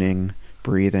 Tuning,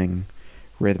 breathing,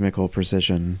 rhythmical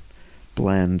precision,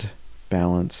 blend,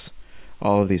 balance,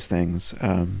 all of these things.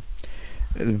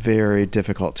 Very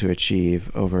difficult to achieve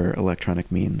over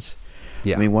electronic means.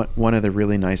 Yeah. I mean, one of the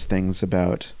really nice things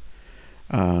about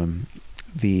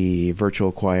the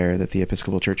virtual choir that the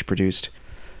Episcopal Church produced,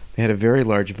 they had a very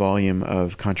large volume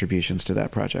of contributions to that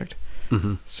project.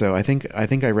 Mm-hmm. So I think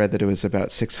I read that it was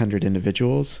about 600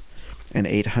 individuals and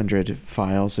 800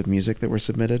 files of music that were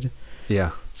submitted.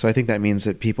 Yeah. So I think that means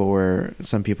that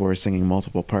some people were singing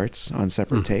multiple parts on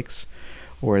separate takes,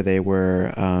 or they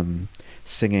were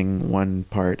singing one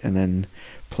part and then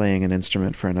playing an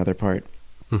instrument for another part.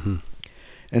 Mm-hmm.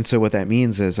 And so what that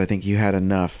means is, I think you had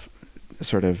enough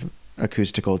sort of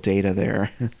acoustical data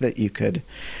there that you could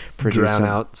produce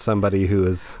out somebody who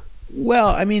is... Well,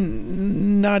 I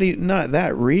mean, not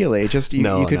that really. Just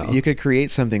you could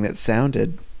create something that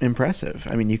sounded impressive.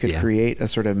 I mean, you could create a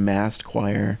sort of massed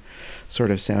choir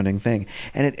sort of sounding thing,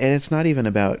 and it's not even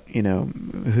about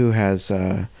who has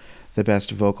the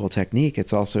best vocal technique.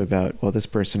 It's also about, well, this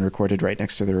person recorded right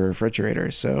next to the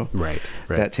refrigerator, so right.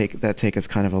 that take is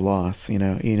kind of a loss. You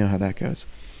know how that goes.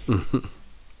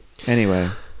 Anyway.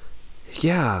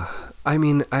 Yeah, I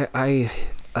mean,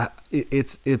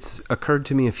 it's occurred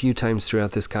to me a few times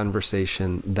throughout this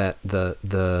conversation that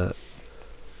the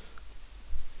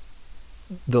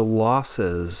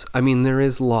losses, I mean, there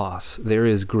is loss, there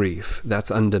is grief, that's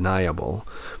undeniable,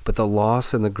 but the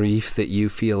loss and the grief that you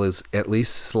feel is at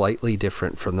least slightly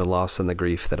different from the loss and the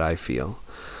grief that I feel.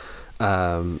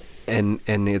 And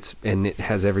it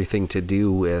has everything to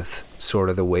do with sort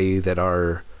of the way that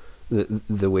our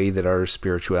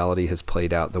spirituality has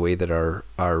played out, the way that our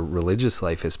religious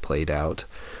life has played out,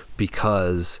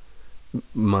 because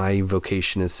my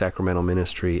vocation is sacramental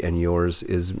ministry and yours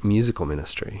is musical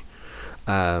ministry.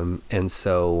 And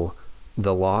so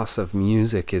the loss of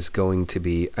music is going to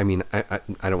be, I mean, I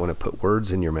don't want to put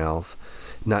words in your mouth,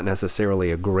 not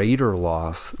necessarily a greater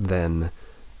loss than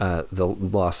the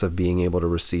loss of being able to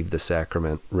receive the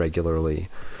sacrament regularly,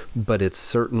 but it's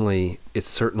certainly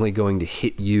going to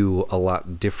hit you a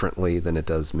lot differently than it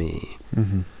does me.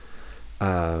 Mm-hmm.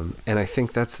 And I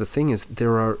think that's the thing, is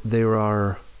there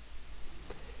are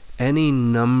any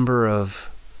number of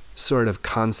sort of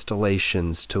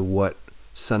constellations to what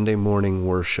Sunday morning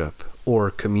worship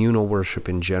or communal worship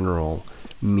in general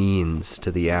means to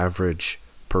the average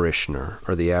parishioner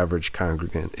or the average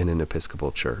congregant in an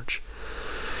Episcopal church.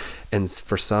 And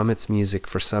for some it's music,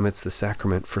 for some it's the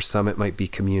sacrament, for some it might be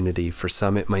community, for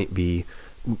some it might be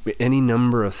any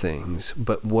number of things.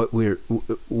 But what we're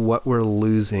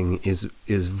losing is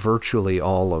virtually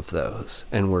all of those,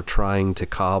 and we're trying to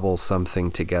cobble something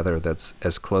together that's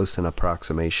as close an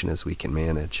approximation as we can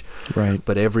manage. Right.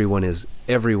 But everyone is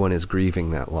grieving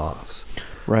that loss.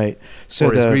 Right. So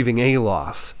is grieving a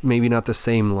loss, maybe not the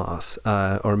same loss,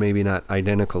 or maybe not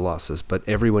identical losses, but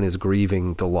everyone is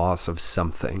grieving the loss of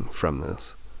something from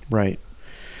this. Right.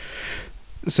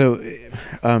 So,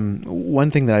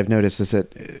 one thing that I've noticed is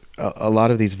that a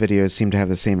lot of these videos seem to have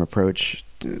the same approach.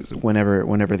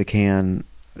 Whenever they can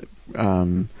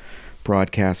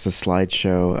broadcast a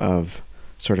slideshow of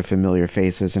sort of familiar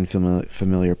faces and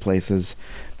familiar places,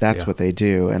 that's what they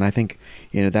do. And I think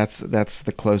that's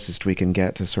the closest we can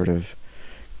get to sort of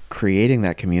creating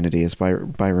that community, is by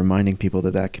reminding people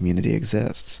that community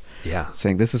exists. Yeah.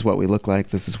 Saying, this is what we look like.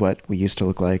 This is what we used to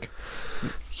look like.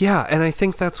 Yeah, and I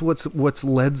think that's what's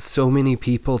led so many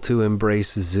people to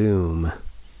embrace Zoom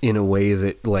in a way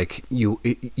that, like,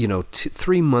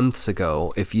 3 months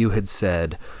ago, if you had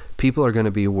said people are going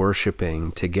to be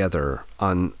worshiping together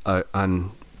on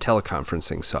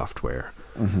teleconferencing software,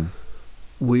 Mm-hmm.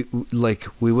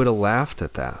 we would have laughed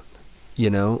at that.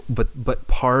 But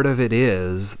part of it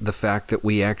is the fact that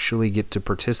we actually get to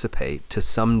participate to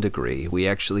some degree. We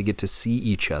actually get to see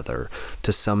each other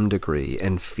to some degree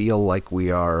and feel like we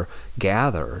are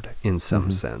gathered in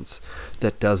some sense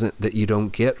that you don't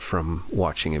get from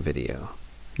watching a video.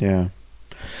 Yeah.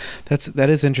 That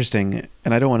is interesting,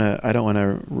 and I don't want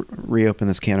to reopen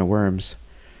this can of worms.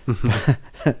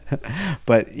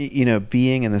 But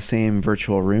being in the same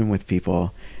virtual room with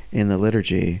people in the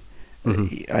liturgy,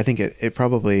 I think it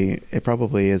probably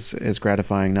is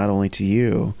gratifying, not only to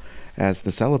you as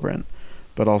the celebrant,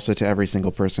 but also to every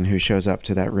single person who shows up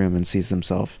to that room and sees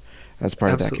themselves as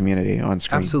part of that community on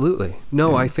screen. Absolutely.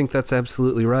 No, I think that's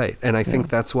absolutely right. And I think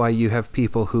that's why you have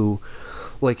people who,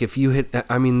 like, if you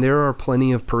there are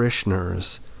plenty of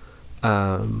parishioners,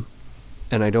 and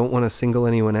I don't want to single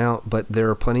anyone out, but there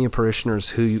are plenty of parishioners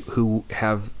who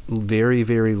have very,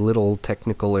 very little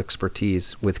technical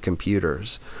expertise with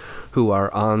computers, who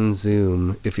are on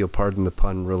Zoom, if you'll pardon the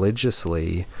pun,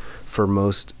 religiously for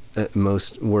most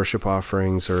worship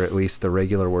offerings, or at least the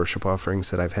regular worship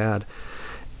offerings that I've had.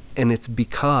 And it's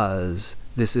because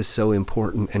this is so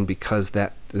important, and because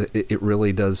that it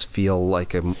really does feel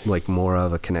like more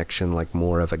of a connection, like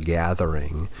more of a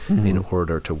gathering in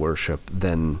order to worship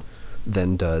than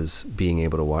does being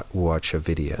able to watch a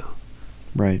video.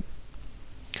 Right.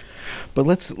 But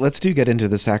let's get into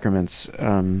the sacraments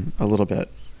a little bit.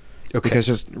 Okay. Because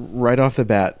just right off the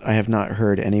bat, I have not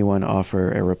heard anyone offer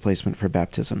a replacement for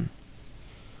baptism.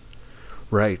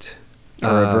 Right.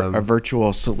 Or a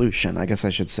virtual solution, I guess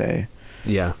I should say.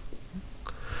 Yeah.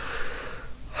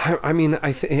 I mean,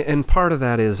 and part of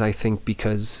that is, I think,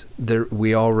 because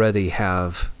we already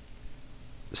have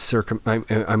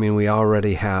we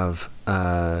already have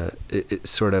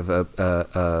sort of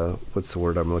a what's the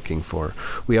word I'm looking for?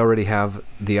 We already have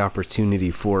the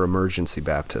opportunity for emergency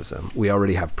baptism. We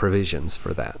already have provisions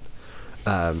for that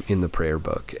in the prayer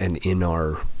book and in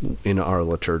our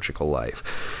liturgical life.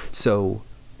 So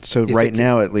right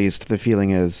now, at least, the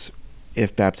feeling is,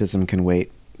 if baptism can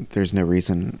wait, there's no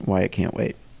reason why it can't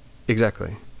wait.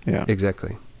 Exactly. Yeah.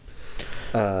 Exactly.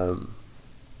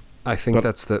 I think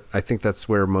that's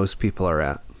where most people are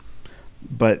at.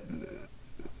 But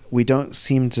we don't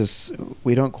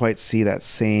quite see that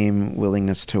same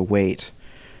willingness to wait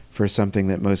for something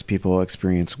that most people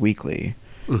experience weekly,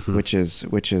 which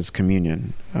is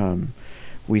communion.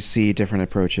 We see different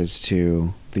approaches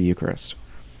to the Eucharist.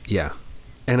 Yeah,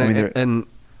 and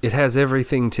it has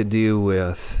everything to do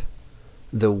with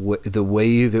the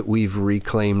way that we've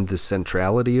reclaimed the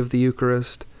centrality of the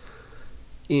Eucharist,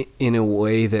 in a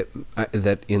way that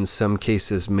in some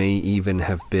cases may even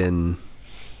have been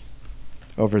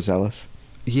overzealous.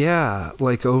 Yeah,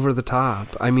 like over the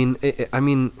top. I mean,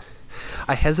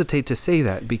 I hesitate to say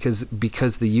that because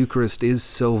the Eucharist is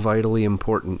so vitally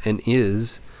important, and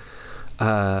is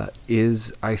I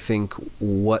think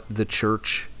what the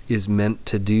Church is meant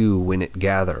to do when it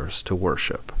gathers to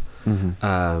worship,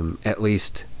 at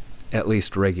least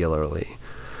regularly.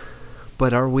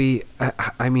 But are we?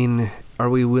 Are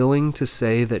we willing to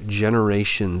say that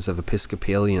generations of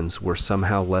Episcopalians were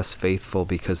somehow less faithful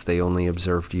because they only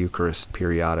observed Eucharist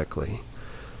periodically?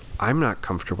 I'm not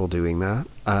comfortable doing that.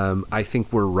 I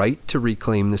think we're right to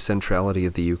reclaim the centrality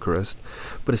of the Eucharist,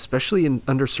 but especially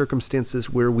under circumstances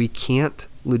where we can't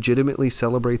legitimately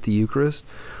celebrate the Eucharist,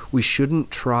 we shouldn't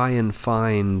try and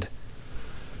find...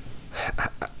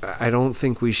 I don't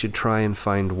think we should try and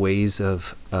find ways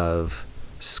of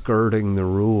skirting the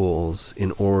rules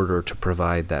in order to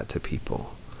provide that to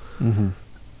people.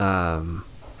 I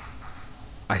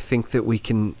think that we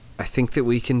can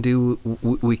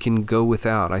go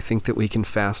without. I think that we can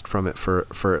fast from it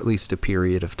for at least a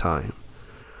period of time,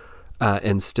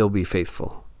 and still be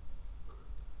faithful.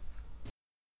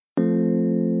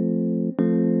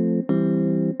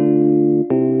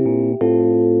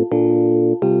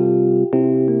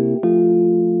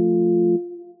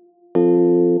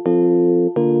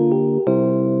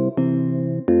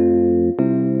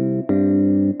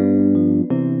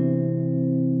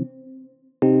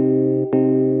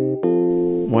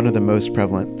 the most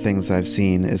prevalent things I've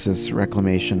seen is this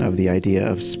reclamation of the idea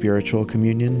of spiritual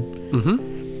communion.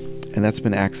 Mm-hmm. And that's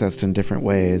been accessed in different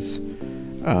ways.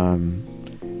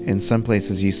 In some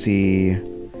places you see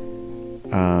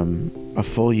a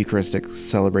full Eucharistic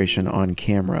celebration on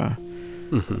camera.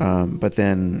 Mm-hmm. But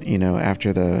then,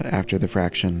 after the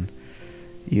fraction,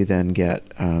 you then get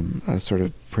a sort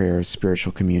of prayer of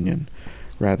spiritual communion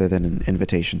rather than an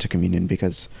invitation to communion,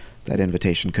 because that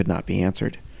invitation could not be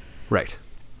answered. Right.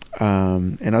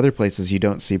 In other places, you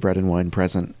don't see bread and wine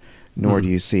present, nor do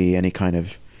you see any kind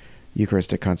of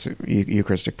Eucharistic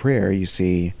prayer. You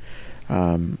see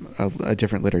a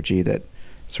different liturgy that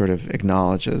sort of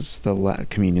acknowledges the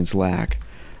communion's lack,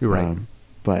 Right.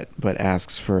 But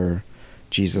asks for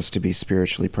Jesus to be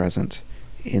spiritually present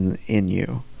in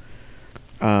you.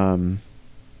 Yeah.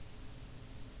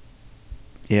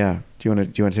 Do you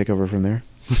want to take over from there?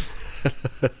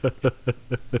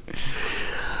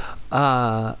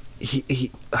 I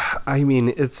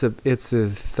mean, it's a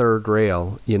third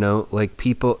rail, like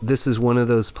people, this is one of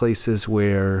those places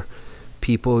where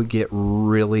people get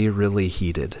really, really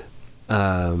heated.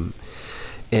 And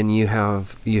you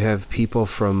have people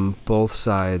from both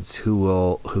sides who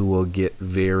will get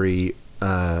very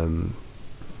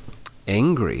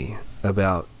angry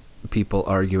about people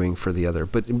arguing for the other.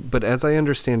 But as I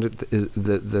understand it,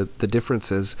 the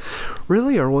differences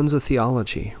really are ones of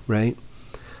theology, right?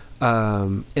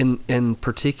 And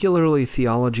particularly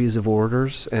theologies of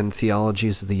orders and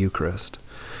theologies of the Eucharist.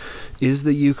 Is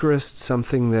the Eucharist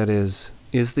something that is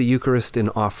the Eucharist an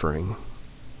offering?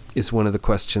 Is one of the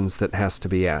questions that has to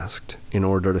be asked in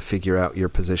order to figure out your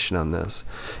position on this.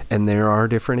 And there are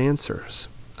different answers,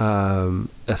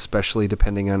 especially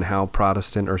depending on how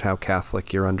Protestant or how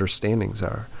Catholic your understandings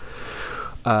are.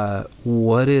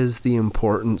 What is the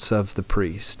importance of the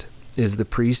priest? Is the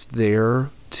priest there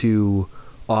to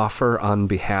offer on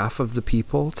behalf of the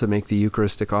people, to make the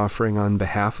Eucharistic offering on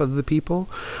behalf of the people?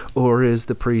 Or is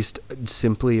the priest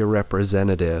simply a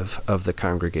representative of the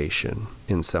congregation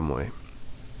in some way?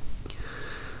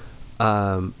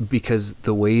 Because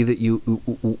the way that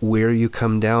where you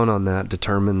come down on that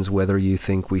determines whether you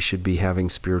think we should be having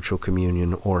spiritual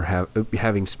communion or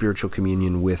having spiritual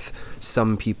communion with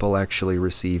some people actually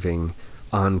receiving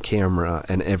on camera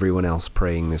and everyone else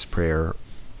praying this prayer,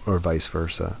 or vice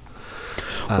versa.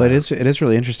 Well, it is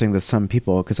really interesting that some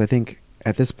people, because I think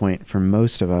at this point, for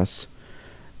most of us,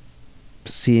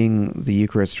 seeing the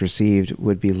Eucharist received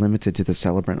would be limited to the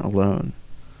celebrant alone.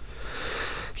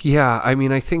 Yeah, I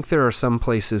mean, I think there are some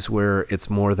places where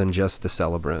it's more than just the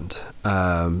celebrant,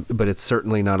 but it's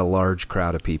certainly not a large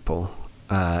crowd of people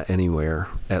anywhere.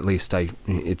 At least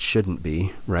it shouldn't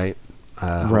be, right?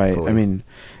 Right. Hopefully. I mean,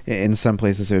 in some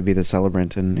places it would be the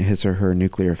celebrant and his or her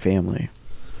nuclear family.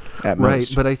 At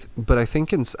most. Right, but I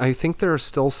think there are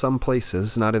still some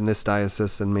places, not in this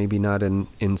diocese and maybe not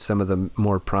in some of the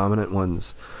more prominent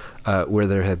ones, where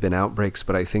there have been outbreaks,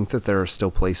 but I think that there are still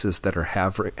places that are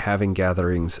having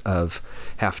gatherings of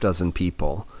half dozen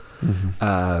people,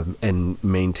 and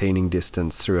maintaining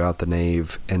distance throughout the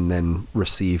nave, and then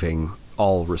receiving.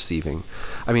 I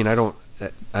mean, I don't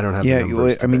have the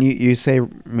numbers. I mean, you say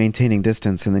maintaining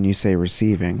distance, and then you say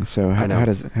receiving. So how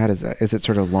does that? Is it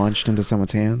sort of launched into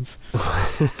someone's hands?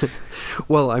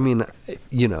 Well, I mean,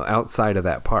 outside of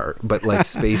that part, but like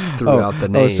spaced throughout the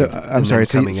nave. So I'm sorry.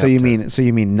 So you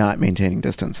mean not maintaining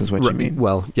distance is what you mean?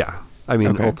 Well, yeah. I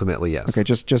mean, ultimately, yes. Okay,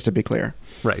 just to be clear.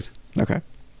 Right. Okay.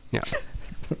 Yeah.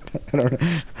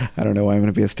 I don't know why I'm going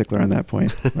to be a stickler on that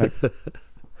point.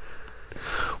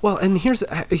 Well, and here's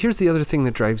the other thing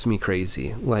that drives me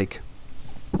crazy. Like,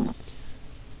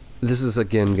 this is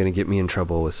again going to get me in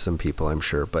trouble with some people, I'm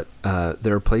sure, but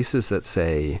there are places that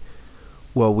say,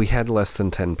 well, we had less than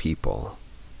 10 people.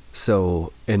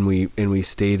 So, and we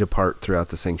stayed apart throughout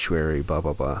the sanctuary, blah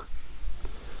blah blah.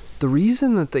 The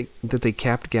reason that they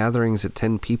capped gatherings at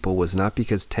 10 people was not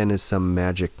because 10 is some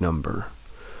magic number.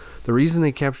 The reason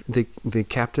they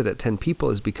capped it at 10 people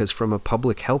is because from a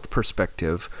public health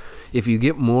perspective, if you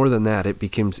get more than that, it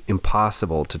becomes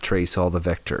impossible to trace all the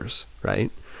vectors,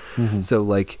 right? Mm-hmm. So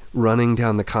like running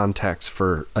down the contacts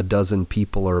for a dozen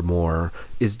people or more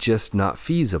is just not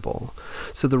feasible.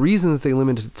 So the reason that they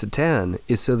limited it to 10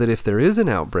 is so that if there is an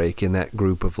outbreak in that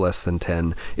group of less than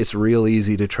 10, it's real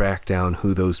easy to track down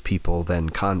who those people then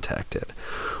contacted.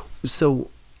 So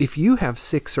if you have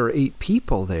 6 or 8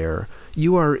 people there,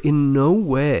 you are in no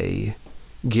way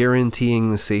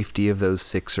guaranteeing the safety of those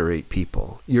 6 or 8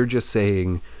 people. You're just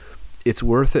saying it's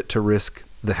worth it to risk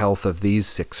the health of these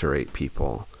 6 or 8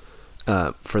 people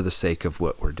for the sake of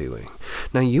what we're doing.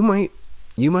 Now you might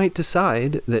You might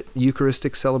decide that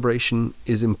Eucharistic celebration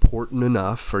is important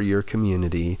enough for your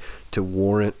community to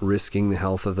warrant risking the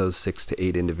health of those 6 to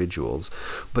 8 individuals,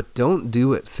 but don't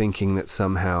do it thinking that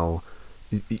somehow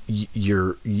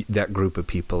that group of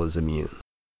people is immune.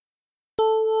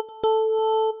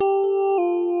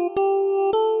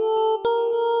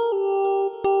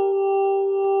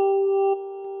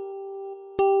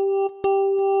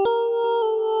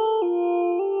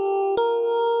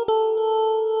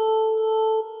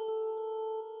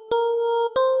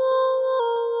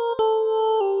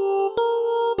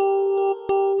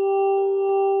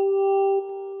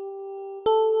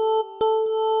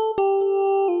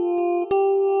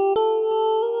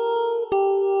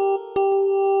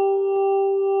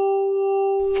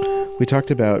 We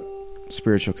talked about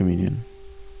spiritual communion.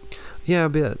 Yeah, a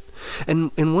bit.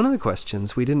 And one of the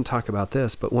questions, we didn't talk about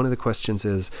this, but one of the questions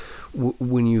is,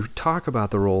 when you talk about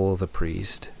the role of the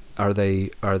priest, are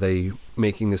they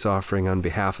making this offering on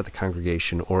behalf of the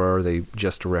congregation, or are they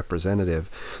just a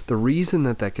representative? The reason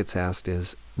that gets asked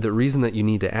is, the reason that you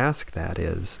need to ask that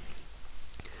is,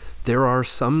 there are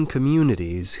some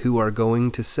communities who are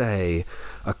going to say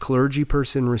a clergy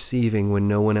person receiving when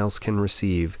no one else can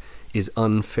receive is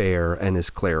unfair and is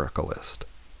clericalist.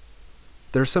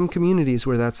 There are some communities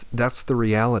where that's the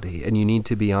reality, and you need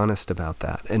to be honest about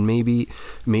that. And maybe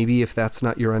if that's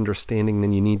not your understanding,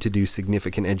 then you need to do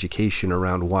significant education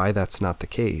around why that's not the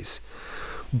case.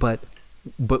 But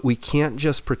we can't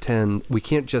just pretend, we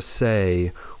can't just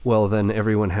say, well, then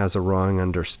everyone has a wrong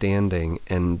understanding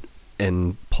and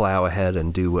plow ahead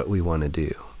and do what we want to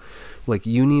do. Like,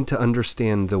 you need to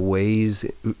understand the ways,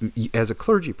 as a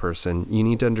clergy person, you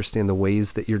need to understand the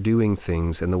ways that you're doing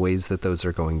things and the ways that those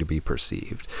are going to be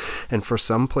perceived. And for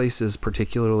some places,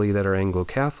 particularly that are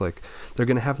Anglo-Catholic, they're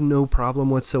going to have no problem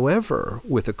whatsoever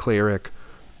with a cleric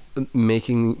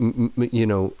making,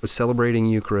 celebrating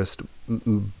Eucharist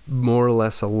more or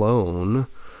less alone,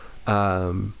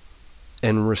 and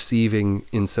receiving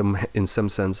in some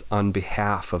sense on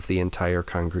behalf of the entire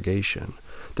congregation.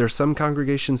 There are some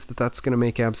congregations that's going to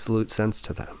make absolute sense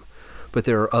to them, but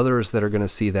there are others that are going to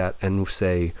see that and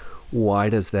say, why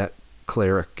does that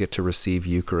cleric get to receive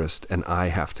Eucharist and I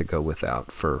have to go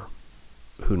without for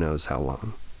who knows how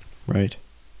long? Right.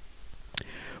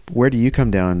 Where do you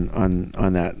come down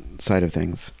on that side of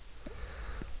things?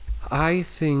 I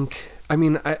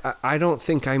don't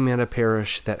think I'm in a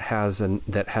parish that has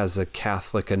a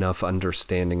Catholic enough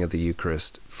understanding of the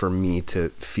Eucharist for me to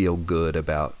feel good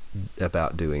about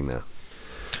doing that.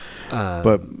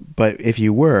 But if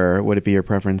you were, would it be your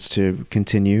preference to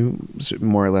continue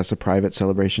more or less a private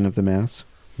celebration of the Mass?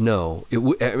 No, it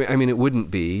wouldn't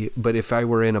be. But if I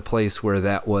were in a place where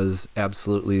that was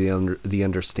absolutely the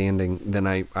understanding, then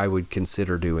I would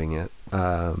consider doing it.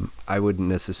 I wouldn't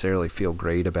necessarily feel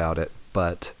great about it,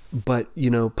 but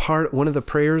one of the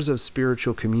prayers of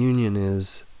spiritual communion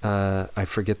is, I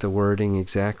forget the wording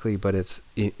exactly, but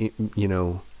it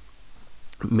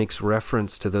makes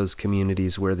reference to those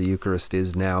communities where the Eucharist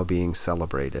is now being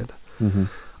celebrated. Mm-hmm.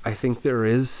 I think there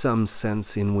is some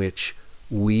sense in which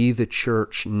we, the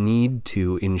church, need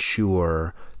to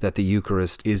ensure that the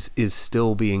Eucharist is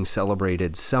still being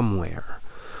celebrated somewhere.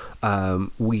 I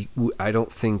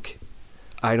don't think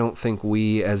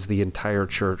we, as the entire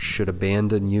church, should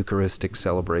abandon Eucharistic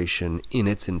celebration in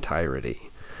its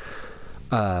entirety.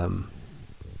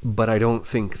 But I don't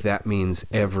think that means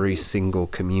every single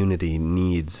community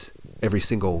every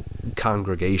single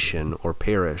congregation or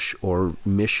parish or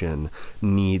mission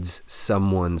needs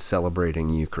someone celebrating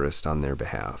Eucharist on their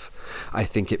behalf. I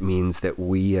think it means that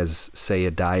we, as, say,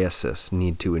 a diocese,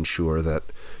 need to ensure that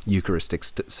Eucharistic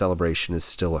celebration is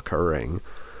still occurring.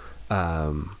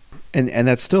 And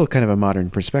that's still kind of a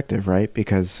modern perspective, right?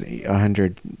 Because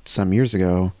 100 some years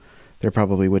ago, there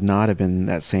probably would not have been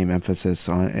that same emphasis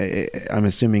on. I'm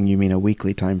assuming you mean a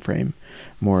weekly time frame,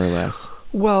 more or less.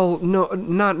 Well, no,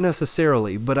 not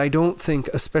necessarily, but I don't think,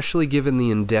 especially given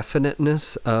the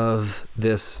indefiniteness of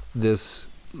this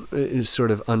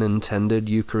sort of unintended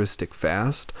Eucharistic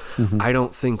fast, Mm-hmm. I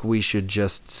don't think we should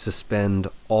just suspend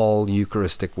all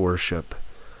Eucharistic worship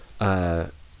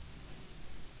in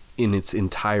its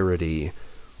entirety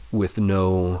with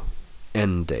no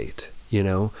end date.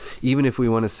 Even if we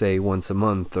want to say once a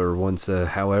month or once a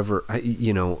however,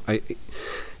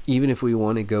 even if we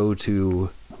want to go to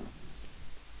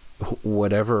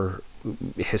whatever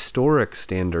historic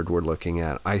standard we're looking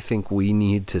at, I think we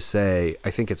need to say,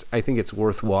 I think it's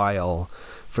worthwhile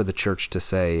for the church to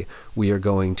say, we are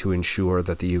going to ensure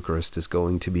that the Eucharist is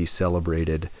going to be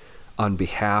celebrated on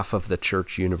behalf of the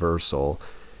Church Universal,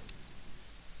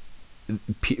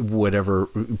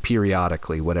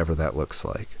 periodically, whatever that looks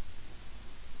like.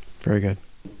 Very good.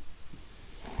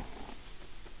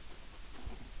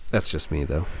 That's just me,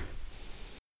 though.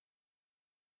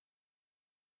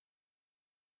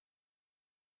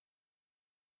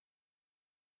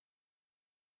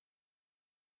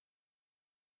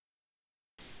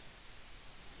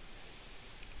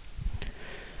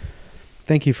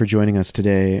 Thank you for joining us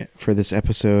today for this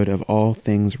episode of All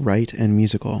Things Right and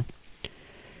Musical.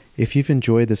 If you've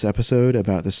enjoyed this episode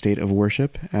about the state of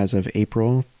worship as of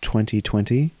April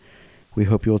 2020, we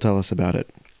hope you will tell us about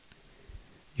it.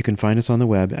 You can find us on the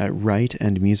web at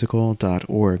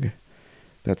rightandmusical.org.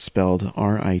 That's spelled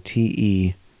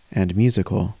R-I-T-E and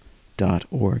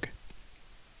musical.org.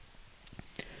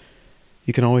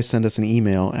 You can always send us an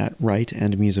email at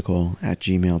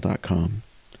rightandmusical@gmail.com.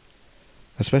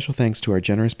 A special thanks to our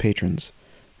generous patrons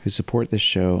who support this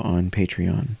show on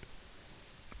Patreon.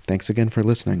 Thanks again for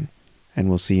listening, and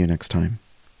we'll see you next time.